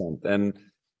 100%. And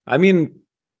I mean,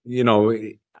 you know,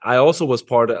 I also was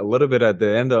part a little bit at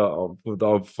the end of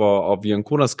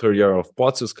Jankuna's career, of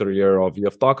Pociu's career, of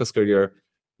Yevtoka's career,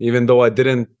 even though I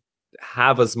didn't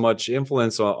have as much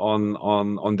influence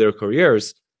on their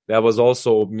careers. That was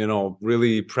also, you know,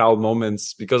 really proud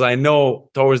moments, because I know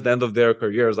towards the end of their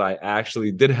careers, I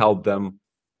actually did help them,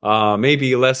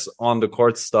 maybe less on the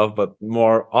court stuff, but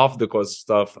more off the court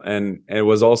stuff. And it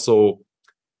was also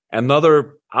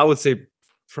another, I would say,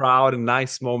 proud and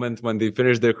nice moment when they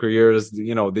finished their careers.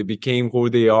 You know, they became who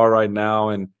they are right now,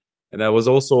 and that was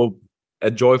also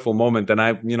a joyful moment. And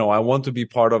I, you know, I want to be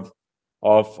part of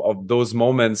those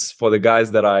moments for the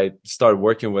guys that I started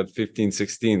working with 15,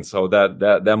 16. So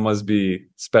that must be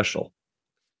special.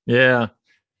 Yeah.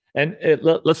 And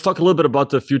let's talk a little bit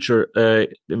about the future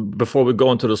before we go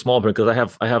into the small print,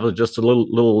 because I have just a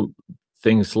little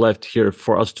things left here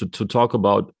for us to talk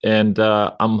about, and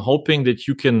I'm hoping that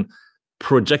you can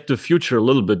project the future a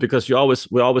little bit, because we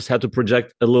always had to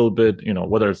project a little bit, you know,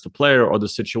 whether it's the player or the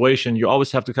situation. You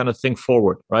always have to kind of think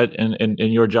forward, right? And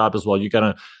in your job as well, you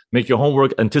gotta make your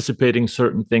homework, anticipating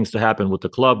certain things to happen with the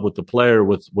club, with the player,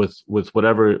 with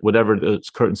whatever the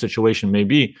current situation may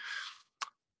be.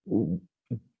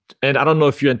 And I don't know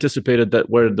if you anticipated that,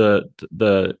 where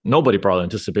the nobody probably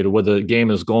anticipated where the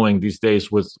game is going these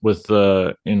days with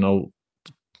you know,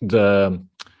 the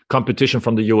competition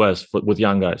from the US with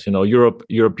young guys. You know,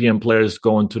 European players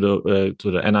going to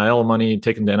the NIL money,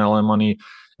 taking the NIL money,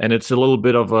 and it's a little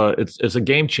bit of it's a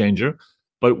game changer.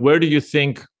 But where do you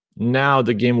think now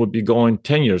the game would be going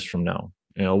 10 years from now?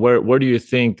 You know, where do you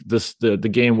think the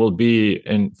game will be,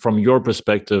 and from your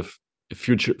perspective,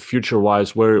 future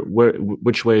wise,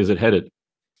 which way is it headed?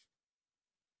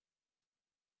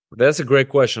 That's a great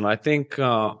question. I think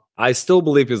I still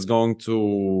believe it's going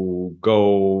to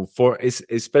go for,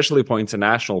 especially for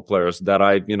international players that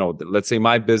I, you know, let's say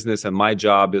my business and my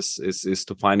job is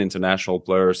to find international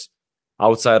players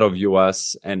outside of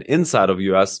US and inside of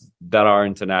US that are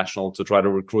international, to try to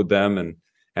recruit them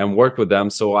and work with them.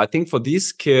 So I think for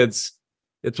these kids,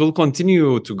 it will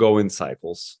continue to go in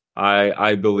cycles.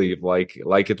 I believe, like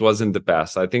it was in the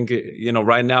past. I think, you know,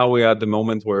 right now we're at the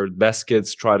moment where best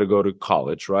kids try to go to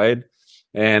college, right?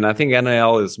 And I think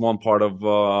NIL is one part of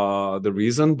the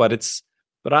reason, but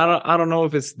I don't know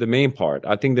if it's the main part.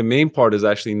 I think the main part is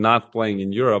actually not playing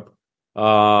in Europe.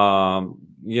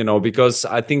 You know, because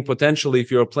I think potentially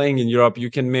if you're playing in Europe, you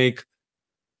can make,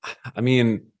 I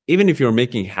mean, even if you're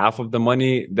making half of the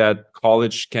money that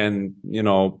college can, you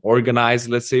know, organize,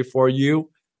 let's say, for you,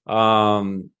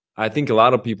 I think a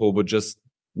lot of people would just,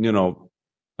 you know,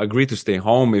 agree to stay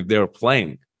home if they're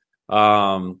playing.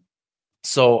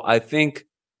 So I think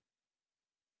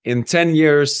in 10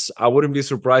 years, I wouldn't be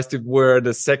surprised if we're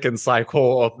the second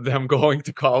cycle of them going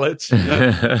to college.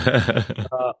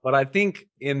 But I think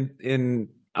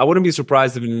I wouldn't be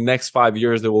surprised if in the next 5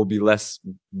 years there will be less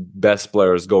best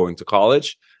players going to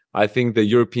college. I think the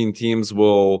European teams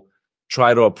will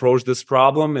try to approach this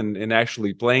problem and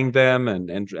actually playing them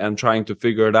and trying to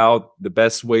figure it out the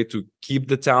best way to keep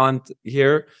the talent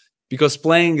here, because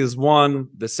playing is one.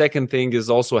 The second thing is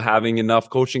also having enough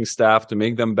coaching staff to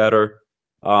make them better.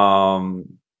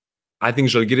 I think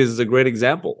Žalgiris is a great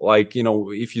example. Like, you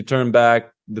know, if you turn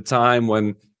back the time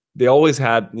when they always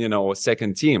had, you know, a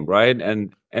second team, right?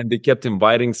 And they kept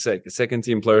inviting second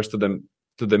team players to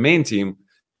the main team.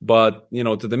 But, you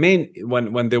know, to the main,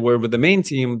 when they were with the main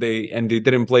team, they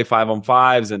didn't play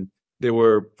 5-on-5s, and they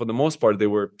were, for the most part, they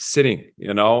were sitting,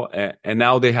 you know, and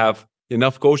now they have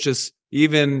enough coaches,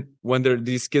 even when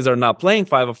these kids are not playing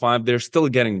 5-on-5, they're still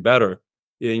getting better,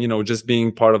 you know, just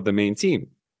being part of the main team.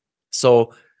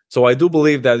 So I do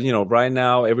believe that, you know, right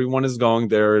now everyone is going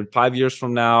there. 5 years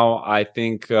from now, I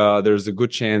think there's a good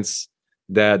chance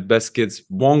that best kids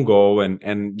won't go,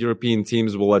 and European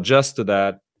teams will adjust to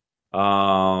that.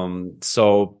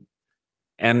 So,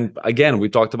 and again, we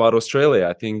talked about Australia.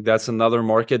 I think that's another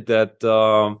market that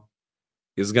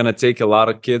is going to take a lot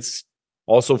of kids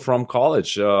also from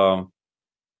college. I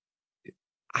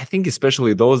think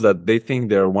especially those that they think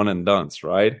they're one and dones,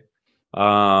 right?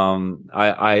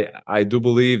 I do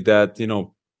believe that, you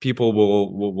know, people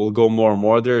will go more and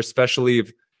more there, especially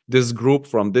if this group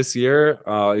from this year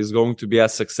is going to be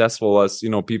as successful as, you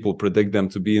know, people predict them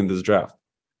to be in this draft.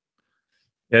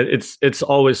 It's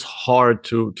always hard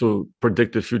to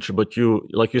predict the future, but you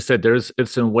like you said,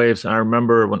 it's in waves. And I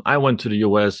remember when I went to the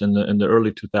US in the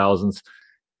early 2000s,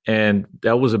 and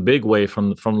that was a big wave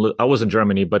from I was in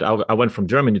Germany, but I went from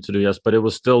Germany to the US, but it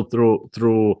was still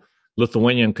through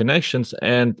Lithuanian connections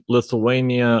and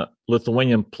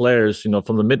Lithuanian players. You know,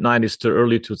 from the mid '90s to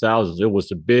early 2000s, it was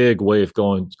a big wave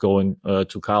going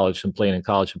to college and playing in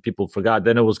college, and people forgot.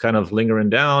 Then it was kind of lingering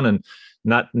down, and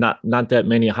not that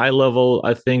many high level,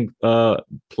 I think,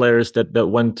 players that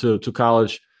went to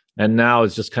college, and now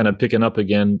it's just kind of picking up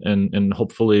again, and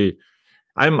hopefully,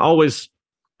 I'm always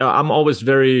I'm always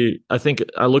very, I think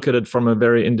I look at it from a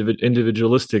very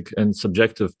individualistic and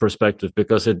subjective perspective,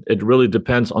 because it really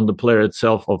depends on the player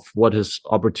itself of what his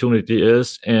opportunity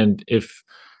is. And if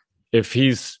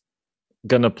he's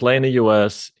going to play in the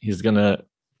US, he's going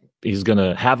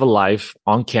to have a life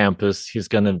on campus. He's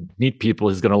going to meet people.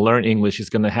 He's going to learn English. He's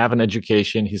going to have an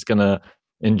education. He's going to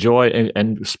enjoy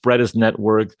and spread his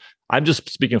network. I'm just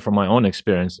speaking from my own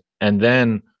experience. And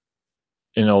then,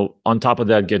 you know, on top of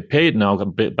that, get paid now.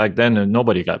 Back then,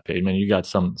 nobody got paid. Man, you got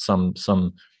some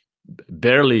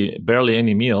barely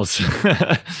any meals,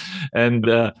 and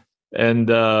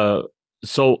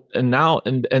so and now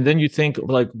and then you think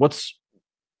like, what's,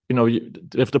 you know,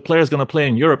 if the player is going to play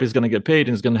in Europe, he's going to get paid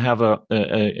and he's going to have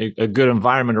a good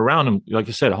environment around him, like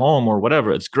you said, home or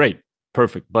whatever. It's great,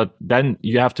 perfect. But then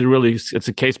you have to really, it's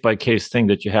a case by case thing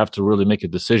that you have to really make a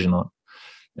decision on.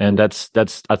 And that's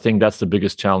I think that's the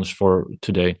biggest challenge for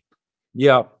today.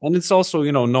 Yeah, and it's also,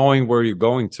 you know, knowing where you're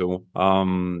going to,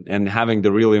 and having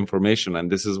the real information.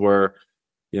 And this is where,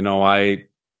 you know, I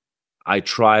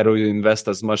try to invest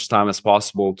as much time as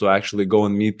possible to actually go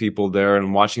and meet people there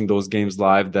and watching those games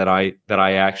live that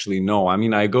I actually know. I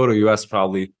mean, I go to US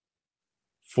probably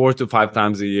 4 to 5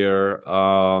 times a year,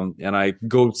 and I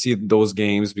go see those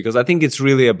games because I think it's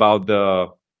really about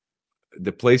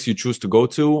the place you choose to go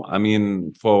to. I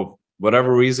mean, for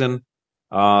whatever reason,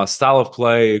 style of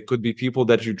play, it could be people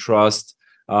that you trust,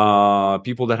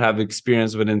 people that have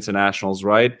experience with internationals,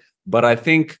 right? But I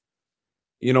think,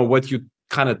 you know, what you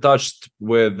kind of touched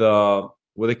with a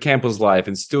campus life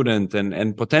and student,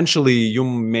 and potentially you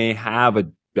may have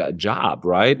a job,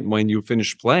 right, when you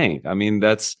finish playing. I mean,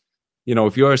 that's, you know,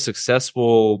 if you're a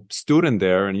successful student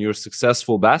there and you're a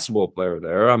successful basketball player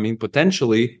there, I mean,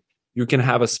 potentially you can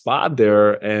have a spot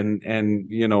there and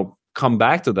you know, come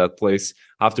back to that place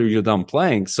after you're done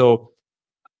playing. So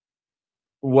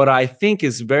what I think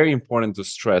is very important to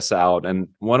stress out, and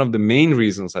one of the main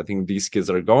reasons I think these kids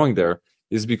are going there,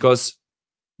 is because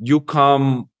you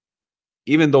come,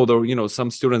 even though you know, some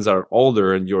students are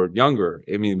older and you're younger,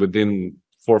 I mean, within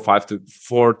 4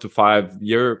 to 5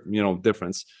 year, you know,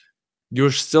 difference,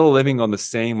 you're still living on the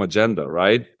same agenda,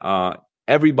 right?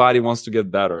 Everybody wants to get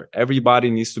better. Everybody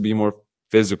needs to be more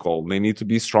physical. They need to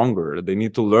be stronger. They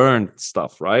need to learn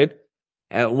stuff, right?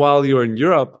 And while you're in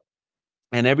Europe,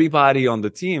 and everybody on the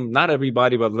team, not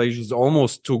everybody, but there's just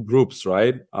almost two groups,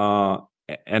 right?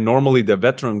 And normally the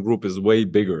veteran group is way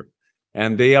bigger,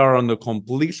 and they are on the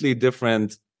completely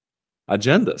different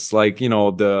agendas. Like, you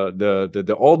know,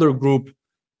 the older group,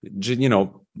 you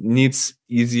know, needs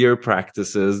easier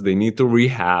practices. They need to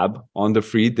rehab on the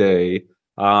free day.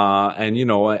 And, you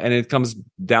know, and it comes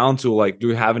down to like, do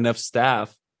you have enough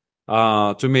staff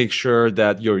to make sure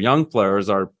that your young players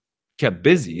are kept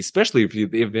busy, especially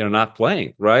if they're not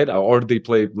playing, right? Or they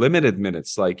play limited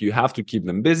minutes. Like, you have to keep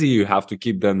them busy. You have to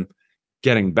keep them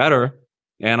getting better.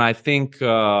 And I think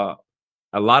a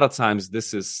lot of times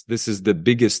this is the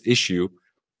biggest issue,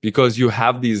 because you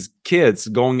have these kids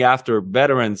going after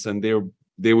veterans, and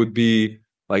they would be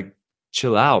like,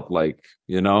 chill out, like,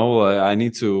 you know, I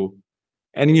need to.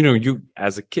 And, you know, you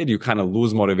as a kid, you kind of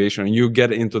lose motivation and you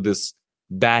get into this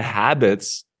bad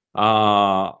habits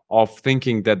of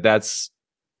thinking that that's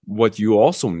what you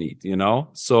also need, you know?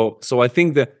 So I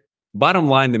think the bottom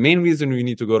line, the main reason we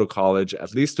need to go to college,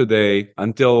 at least today,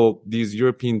 until these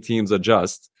European teams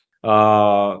adjust,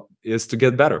 is to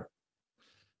get better.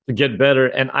 To get better.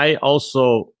 And I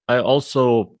also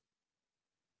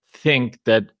think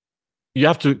that you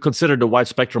have to consider the wide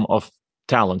spectrum of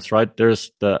talents, right?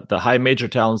 There's the high major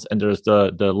talents, and there's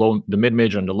the mid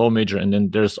major and the low major, and then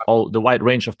there's all the wide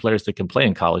range of players that can play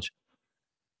in college.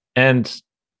 And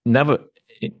no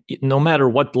matter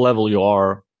what level you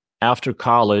are after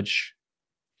college,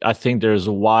 I think there's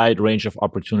a wider range of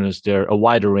opportunities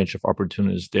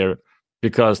there,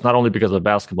 because not only because of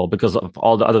basketball, because of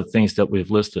all the other things that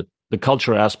we've listed, the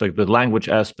culture aspect, the language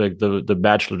aspect, the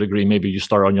bachelor degree, maybe you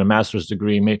start on your master's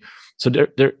degree, so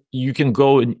there you can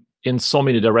go in so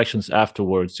many directions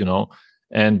afterwards, you know.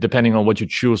 and depending on what you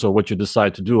choose or what you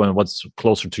decide to do and what's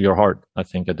closer to your heart, I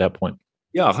think at that point.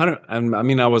 Yeah, 100. And I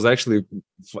mean, I was actually,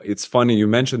 it's funny you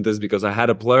mentioned this because I had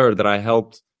a player that I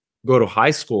helped go to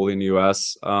high school in the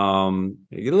US, a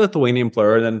Lithuanian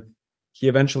player. Then he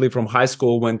eventually from high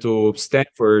school went to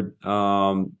Stanford,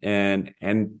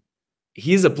 and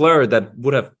he's a player that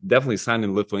would have definitely signed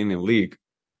in Lithuanian league,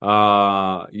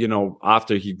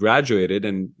 after he graduated,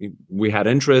 and we had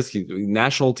interest. He's a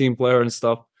national team player and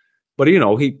stuff, but he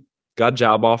got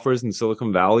job offers in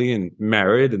Silicon Valley and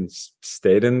married and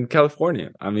stayed in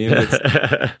California. I mean,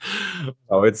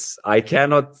 I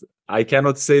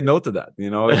cannot say no to that.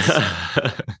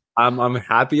 I'm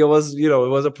happy it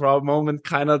was a proud moment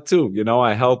kind of too.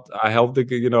 I helped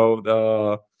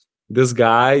this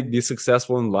guy be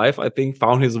successful in life. I think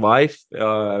found his wife.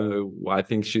 I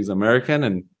think she's American,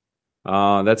 and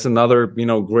that's another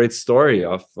great story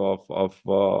of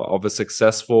a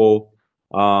successful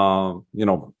and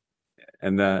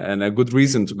a good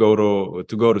reason to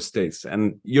go to States.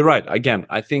 And you're right. Again,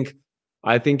 I think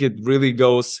it really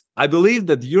goes. I believe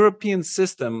that the European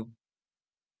system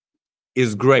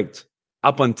is great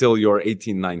up until you're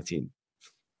 18, 19.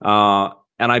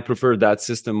 And I prefer that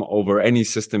system over any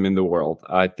system in the world.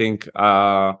 I think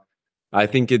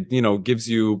it gives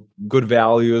you good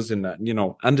values and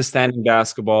understanding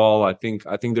basketball. I think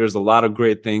there's a lot of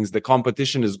great things. The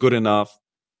competition is good enough,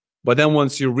 but then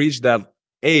once you reach that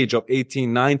age of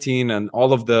 18, 19, and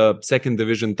all of the second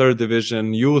division, third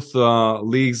division youth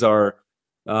leagues are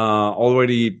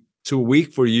already too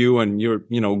weak for you, and you're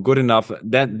good enough,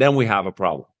 then we have a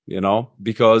problem,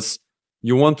 because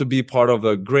you want to be part of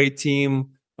a great team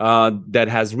that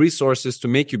has resources to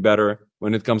make you better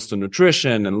when it comes to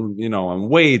nutrition and and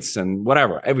weights and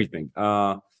whatever, everything.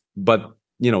 But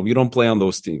you don't play on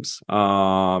those teams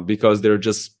because they're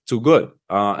just too good.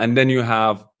 And then you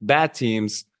have bad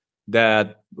teams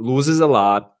that loses a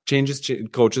lot, changes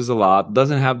coaches a lot,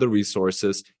 doesn't have the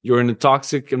resources. You're in a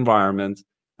toxic environment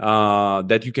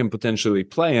that you can potentially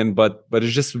play in, but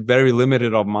it's just very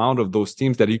limited amount of those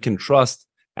teams that you can trust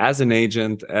as an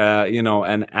agent,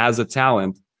 and as a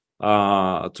talent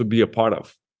to be a part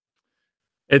of.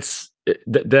 It's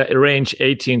the range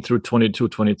 18 through 22,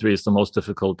 23 is the most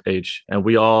difficult age, and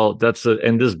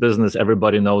in this business,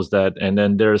 everybody knows that. And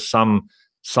then there's some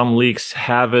leagues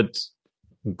have it,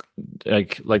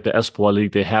 like the Espoir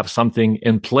League, they have something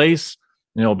in place,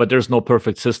 but there's no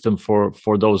perfect system for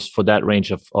that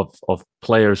range of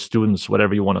players, students,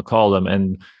 whatever you want to call them,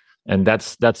 and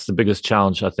that's the biggest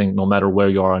challenge, I think, no matter where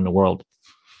you are in the world.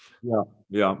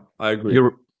 Yeah, I agree.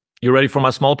 You ready for my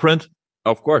small print?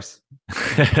 Of course.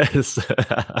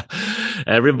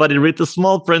 Everybody read the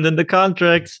small print in the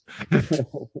contracts.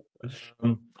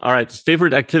 All right.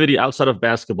 Favorite activity outside of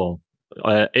basketball,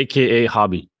 aka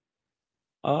hobby?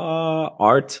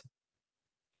 Art.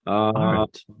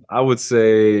 Art. I would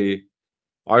say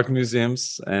art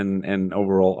museums and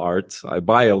overall art. I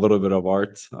buy a little bit of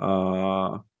art.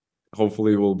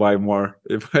 Hopefully we'll buy more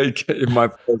if my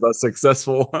players are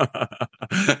successful. So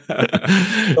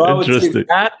I would say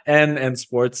that and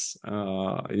sports,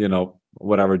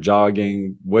 whatever,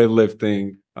 jogging,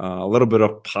 weightlifting, a little bit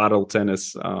of paddle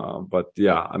tennis. But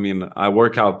yeah, I mean, I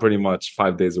work out pretty much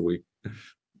 5 days a week.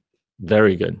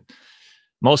 Very good.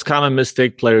 Most common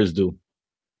mistake players do?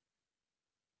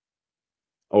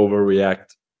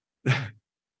 Overreact.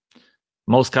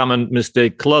 Most common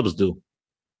mistake clubs do?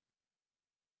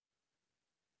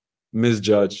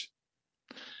 Misjudge.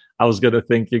 I was going to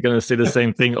think you're going to say the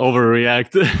same thing,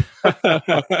 overreact.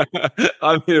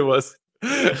 I mean, it was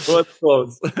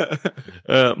close.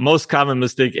 Most common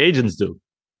mistake agents do?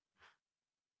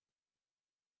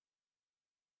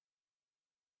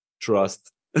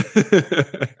 Trust.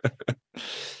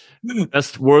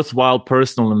 Best worthwhile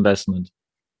personal investment?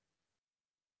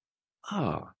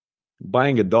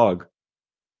 Buying a dog.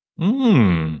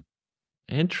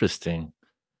 Interesting.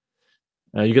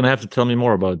 You're going to have to tell me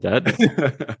more about that.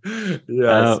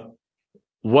 Yes.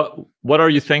 What are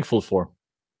you thankful for?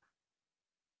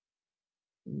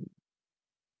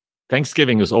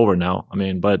 Thanksgiving is over now. I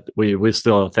mean, but we're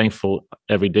still thankful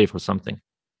every day for something.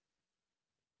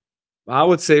 I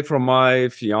would say from my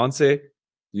fiance,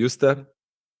 Yusta.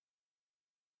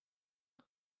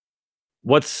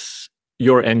 What's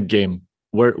your end game?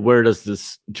 Where does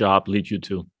this job lead you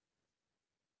to?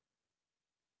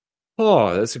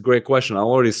 Oh, that's a great question. I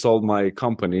already sold my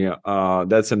company.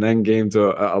 That's an end game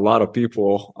to a lot of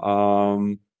people.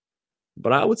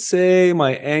 But I would say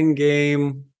my end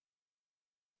game,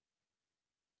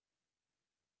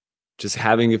 just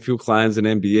having a few clients in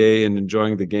NBA and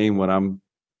enjoying the game when I'm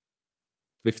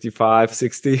 55,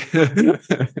 60.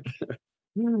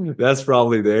 That's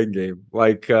probably the end game.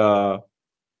 Like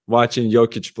watching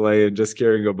Jokic play and just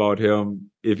caring about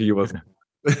him if he was.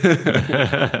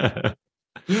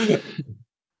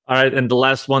 All right, and the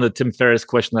last one, the Tim Ferriss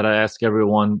question that I ask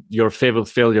everyone: your favorite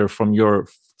failure from your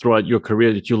throughout your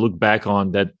career that you look back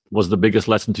on that was the biggest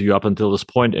lesson to you up until this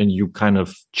point, and you kind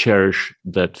of cherish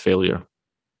that failure.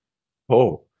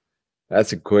 Oh,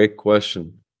 that's a great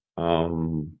question. I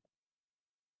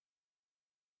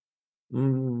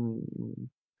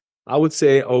would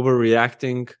say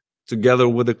overreacting together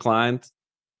with the client,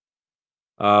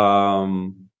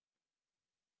 and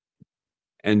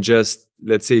just,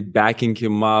 let's say, backing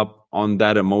him up on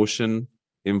that emotion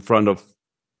in front of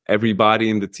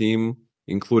everybody in the team,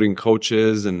 including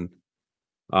coaches, and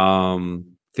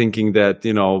thinking that,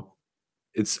 you know,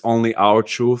 it's only our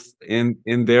truth in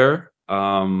there.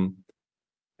 And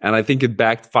I think it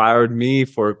backfired me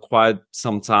for quite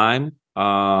some time.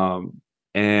 And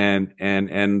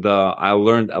I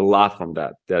learned a lot from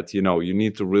that, you know, you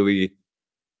need to really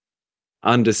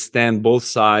understand both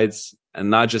sides and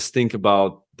not just think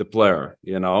about the player,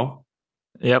 you know?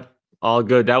 Yep. All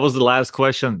good. That was the last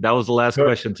question. That was the last Sure.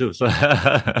 question too. So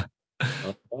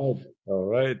All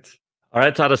right. All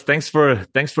right, Tadas, thanks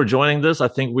for joining this. I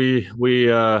think we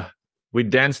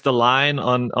danced the line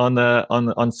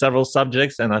on several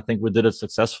subjects, and I think we did it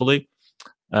successfully.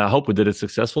 I hope we did it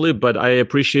successfully. But I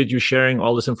appreciate you sharing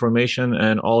all this information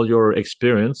and all your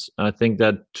experience. I think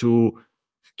that to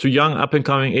young up and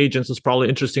coming agents, it's probably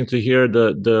interesting to hear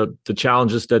the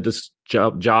challenges that this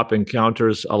job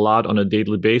encounters a lot on a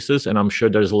daily basis, and I'm sure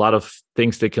there's a lot of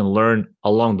things they can learn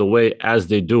along the way as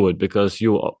they do it, because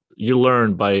you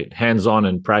learn by hands-on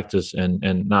and practice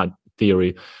and not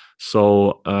theory.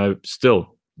 So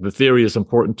still, the theory is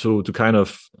important to kind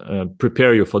of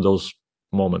prepare you for those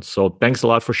moments. So thanks a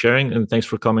lot for sharing, and thanks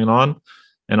for coming on,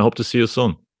 and I hope to see you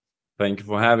soon. Thank you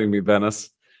for having me, Benes.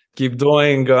 Keep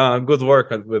doing good work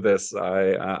with this.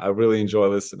 I really enjoy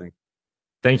listening.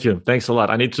 Thank you. Thanks a lot.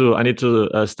 I need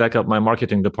to stack up my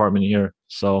marketing department here.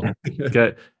 So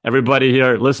okay, everybody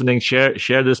here listening, share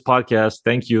this podcast.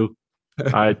 Thank you.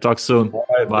 All right. Talk soon. All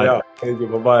right, bye. Yeah. Thank you.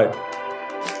 Bye-bye.